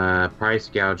price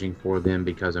gouging for them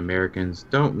because Americans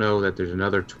don't know that there's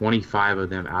another 25 of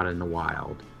them out in the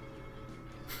wild.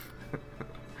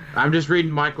 I'm just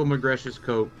reading Michael McGresh's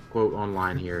quote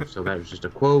online here, so that was just a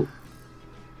quote.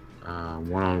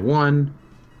 One-on-one.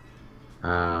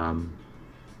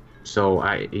 So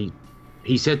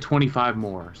he said 25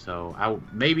 more. So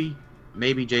maybe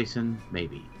Jason,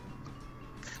 maybe.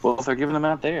 Well, if they're giving them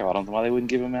out there, I don't know why they wouldn't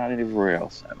give them out anywhere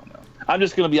else. I don't know. I'm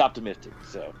just going to be optimistic.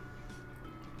 So.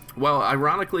 Well,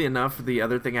 ironically enough, the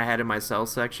other thing I had in my sell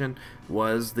section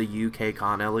was the UK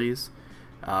Con Ellies.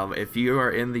 If you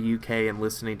are in the UK and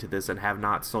listening to this and have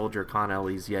not sold your Con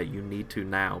Ellies yet, you need to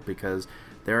now, because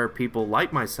there are people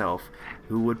like myself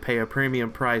who would pay a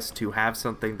premium price to have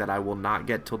something that I will not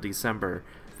get till December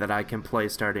that I can play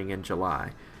starting in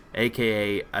July,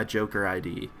 aka a Joker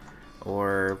ID,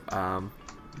 or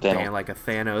like a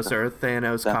Thanos or a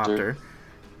Thanos Scepter. copter.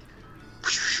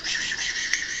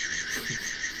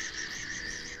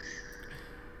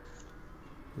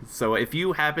 So if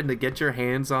you happen to get your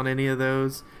hands on any of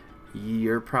those,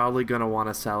 you're probably going to want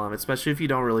to sell them, especially if you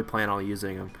don't really plan on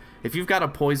using them. If you've got a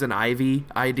Poison Ivy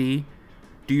ID,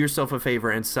 do yourself a favor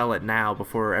and sell it now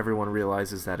before everyone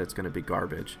realizes that it's going to be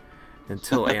garbage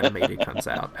until Animated comes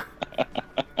out.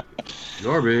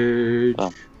 Garbage.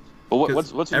 But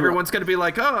what's in Everyone's going to be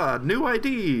like, new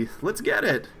ID, let's get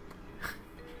it.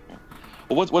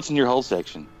 what's in your hold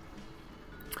section?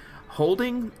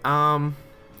 Holding, I'm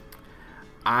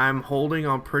holding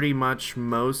on pretty much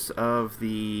most of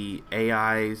the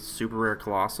AI super rare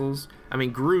colossals. I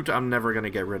mean, Groot I'm never going to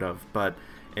get rid of, but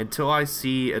until I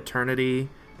see Eternity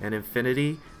and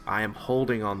Infinity, I am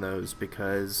holding on those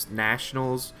because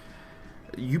Nationals,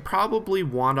 you probably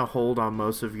want to hold on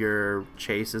most of your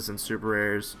chases and super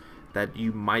rares that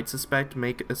you might suspect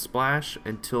make a splash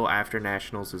until after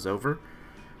Nationals is over.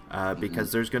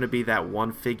 Because there's going to be that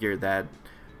one figure that,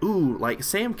 like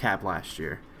Sam Cap last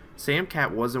year. Sam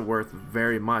Cat wasn't worth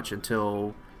very much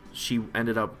until she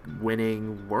ended up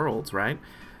winning Worlds, right?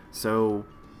 So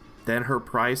then her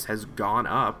price has gone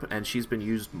up, and she's been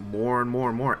used more and more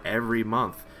and more every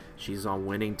month. She's on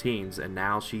winning teams, and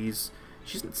now she's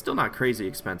still not crazy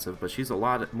expensive, but she's a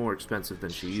lot more expensive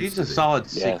than she used to be. She's a solid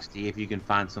Yeah. 60 if you can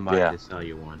find somebody to sell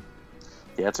you one.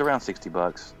 Yeah, it's around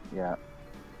 $60. Yeah,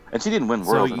 and she didn't win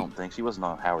So Worlds. I don't think she wasn't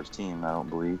on Howard's team. I don't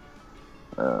believe.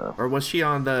 Or was she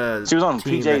on the She was on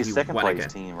team that PJ's he second won place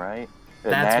against? team, right?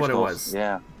 That's what it Nationals. was.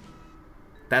 Yeah.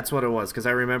 That's what it was, because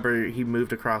I remember he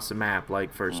moved across the map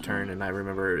like first turn, and I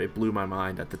remember it blew my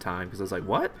mind at the time because I was like,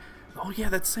 "What? Oh yeah,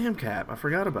 that's Sam Cap. I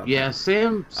forgot about Yeah, that."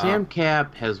 Sam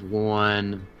Cap has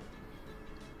won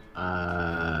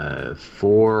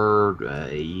four,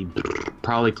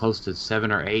 probably close to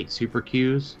 7 or 8 Super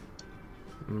Qs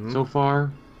so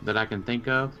far that I can think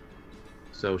of.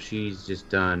 So she's just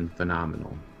done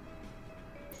phenomenal.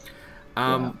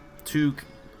 To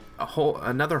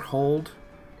another hold,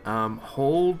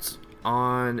 hold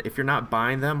on, if you're not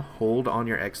buying them, hold on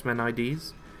your X-Men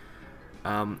IDs.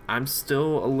 I'm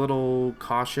still a little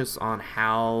cautious on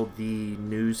how the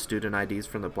new student IDs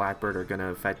from the Blackbird are going to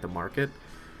affect the market,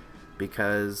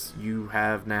 because you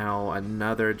have now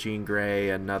another Jean Grey,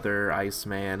 another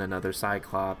Iceman, another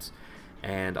Cyclops,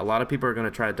 and a lot of people are going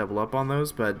to try to double up on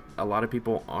those, but a lot of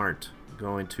people aren't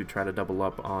going to try to double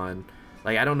up on,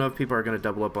 like, I don't know if people are going to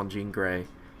double up on Jean Grey,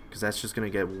 because that's just going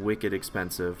to get wicked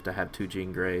expensive to have 2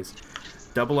 Jean Greys.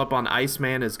 Double up on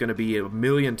Iceman is going to be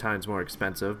 1,000,000 times more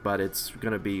expensive, but it's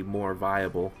going to be more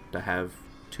viable to have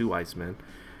 2 Icemen.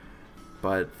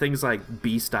 But things like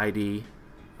Beast ID,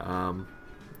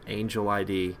 Angel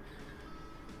ID,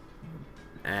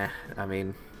 I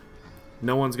mean,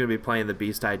 no one's going to be playing the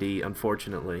Beast ID,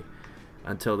 unfortunately,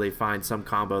 until they find some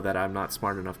combo that I'm not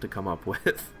smart enough to come up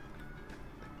with.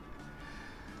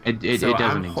 It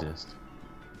doesn't exist.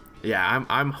 Yeah,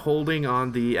 I'm holding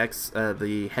on the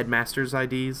Headmasters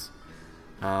IDs.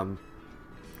 You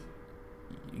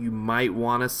might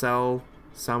want to sell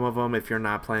some of them if you're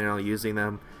not planning on using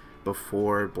them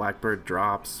before Blackbird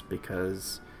drops,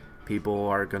 because people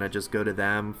are going to just go to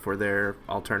them for their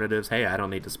alternatives. Hey, I don't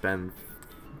need to spend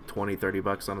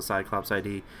 $20-$30 on a Cyclops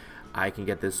ID. I can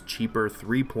get this cheaper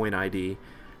 3-point ID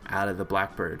out of the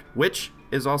Blackbird, which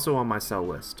is also on my sell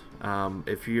list.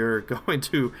 If you're going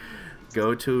to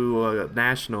go to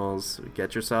Nationals,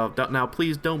 get yourself... Now,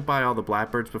 please don't buy all the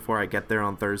Blackbirds before I get there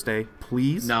on Thursday.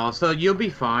 Please. No, so you'll be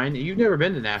fine. You've never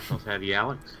been to Nationals, have you,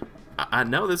 Alex? I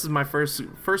know this is my first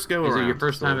go Is around. it your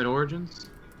first time at Origins?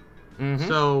 Mm-hmm.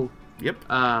 So, yep.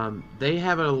 They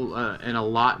have an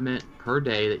allotment per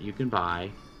day that you can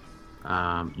buy.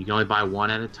 You can only buy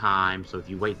one at a time, so if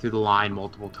you wait through the line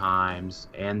multiple times,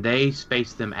 and they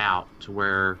space them out to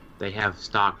where they have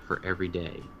stock for every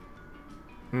day.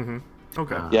 Mm-hmm.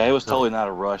 Okay. Yeah, it was totally not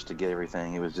a rush to get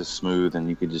everything. It was just smooth, and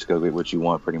you could just go get what you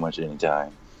want pretty much at any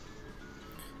time.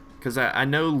 Because I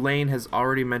know Lane has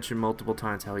already mentioned multiple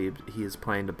times how he is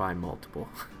planning to buy multiple.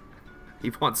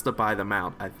 He wants to buy them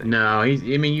out, I think. No,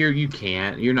 you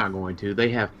can't. You're not going to. They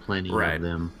have plenty of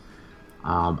them.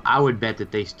 I would bet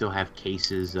that they still have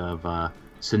cases of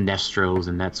Sinestros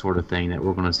and that sort of thing that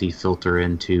we're going to see filter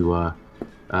into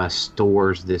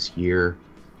stores this year,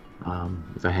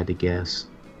 if I had to guess.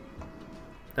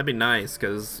 That'd be nice,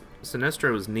 because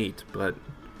Sinestro was neat, but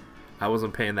I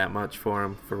wasn't paying that much for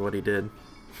him for what he did.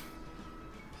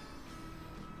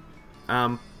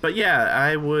 But yeah,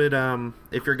 I would,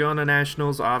 if you're going to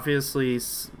Nationals, obviously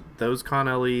those Con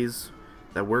LEs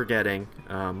that we're getting,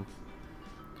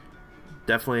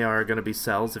 definitely are going to be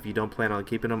sells if you don't plan on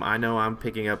keeping them. I know I'm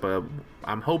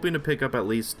hoping to pick up at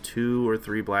least 2 or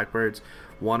 3 Blackbirds,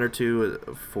 1 or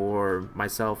 2 for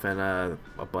myself and a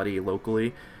buddy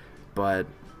locally. But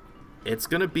it's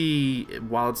going to be,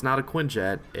 while it's not a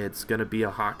Quinjet, it's going to be a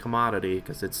hot commodity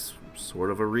because it's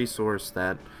sort of a resource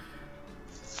that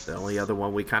the only other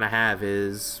one we kind of have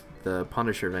is the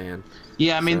Punisher van.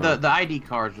 Yeah, I mean, the ID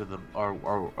cards are the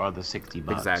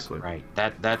 $60. Exactly. Right.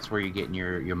 That's where you're getting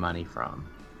your money from.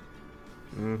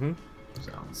 Mm-hmm.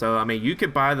 So I mean, you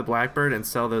could buy the Blackbird and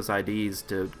sell those IDs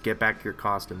to get back your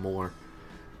cost and more.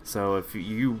 So if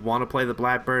you want to play the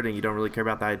Blackbird and you don't really care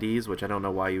about the IDs, which I don't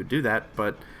know why you would do that,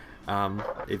 but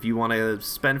if you want to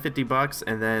spend $50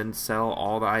 and then sell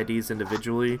all the IDs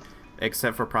individually,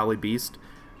 except for probably Beast,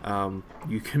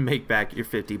 you can make back your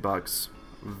 $50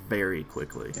 very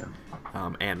quickly,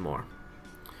 and more.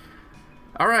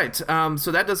 All right,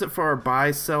 so that does it for our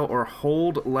buy, sell, or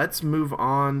hold. Let's move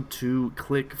on to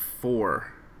Click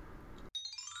 4.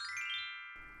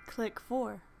 Click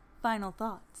 4. Final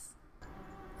thoughts.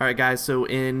 All right, guys, so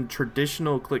in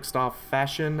traditional Clickstuff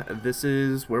fashion, this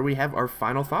is where we have our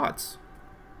final thoughts.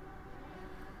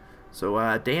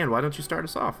 So, Dan, why don't you start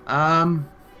us off?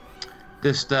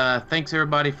 Just thanks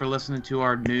everybody for listening to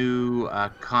our new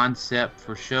concept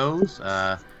for shows.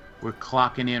 We're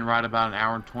clocking in right about an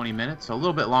hour and 20 minutes, so a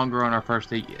little bit longer on our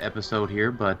first episode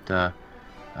here, but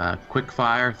quick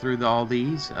fire through all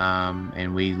these,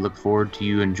 and we look forward to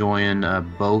you enjoying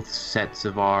both sets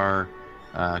of our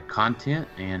content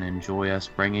and enjoy us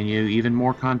bringing you even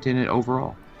more content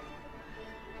overall.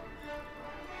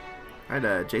 All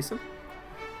right, Jason?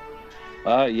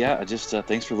 Just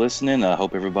thanks for listening. I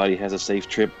hope everybody has a safe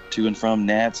trip to and from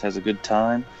Nats, has a good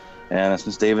time. And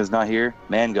since David's not here,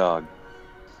 Mangog.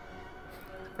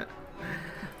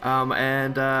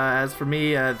 As for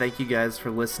me, thank you guys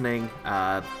for listening.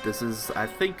 This is, I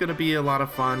think, going to be a lot of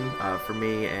fun for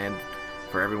me and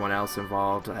for everyone else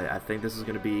involved. I think this is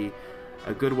going to be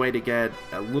a good way to get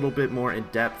a little bit more in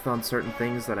depth on certain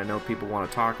things that I know people want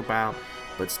to talk about,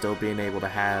 but still being able to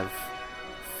have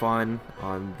fun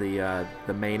on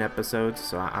the main episodes.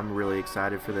 So I'm really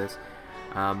excited for this.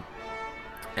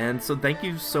 And so thank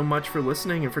you so much for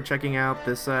listening and for checking out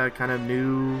this kind of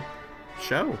new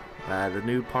show, the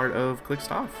new part of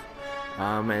Clickstuff.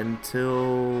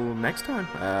 Until next time,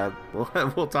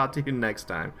 we'll talk to you next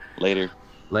time.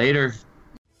 Later.